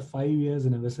 years or 5 years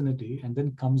in a vicinity and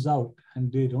then comes out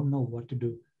and they don't know what to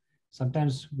do,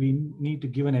 sometimes we need to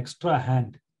give an extra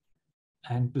hand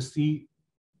and to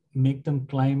make them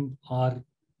climb or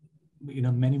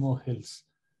many more hills.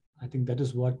 I think that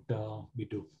is what we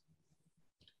do.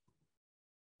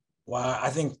 Wow, I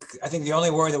think the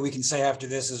only word that we can say after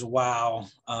this is wow.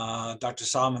 Dr.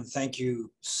 Solomon, thank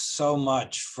you so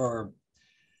much for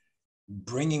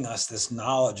bringing us this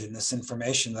knowledge and this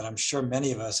information that I'm sure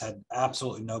many of us had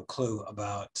absolutely no clue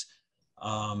about.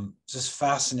 Just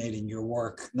fascinating, your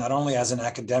work, not only as an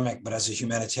academic, but as a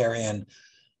humanitarian.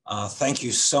 Thank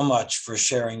you so much for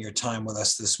sharing your time with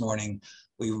us this morning.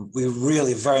 We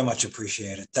really very much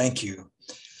appreciate it. Thank you.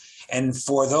 And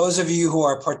for those of you who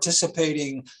are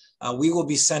participating, we will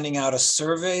be sending out a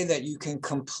survey that you can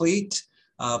complete.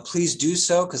 Please do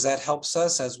so, because that helps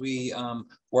us as we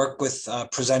work with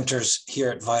presenters here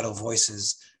at Vital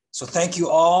Voices. So thank you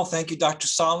all. Thank you, Dr.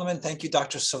 Solomon. Thank you,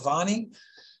 Dr. Savani.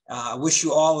 I wish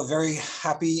you all a very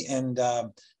happy and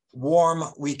warm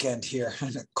weekend here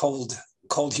in cold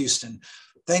Houston.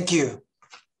 Thank you.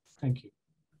 Thank you.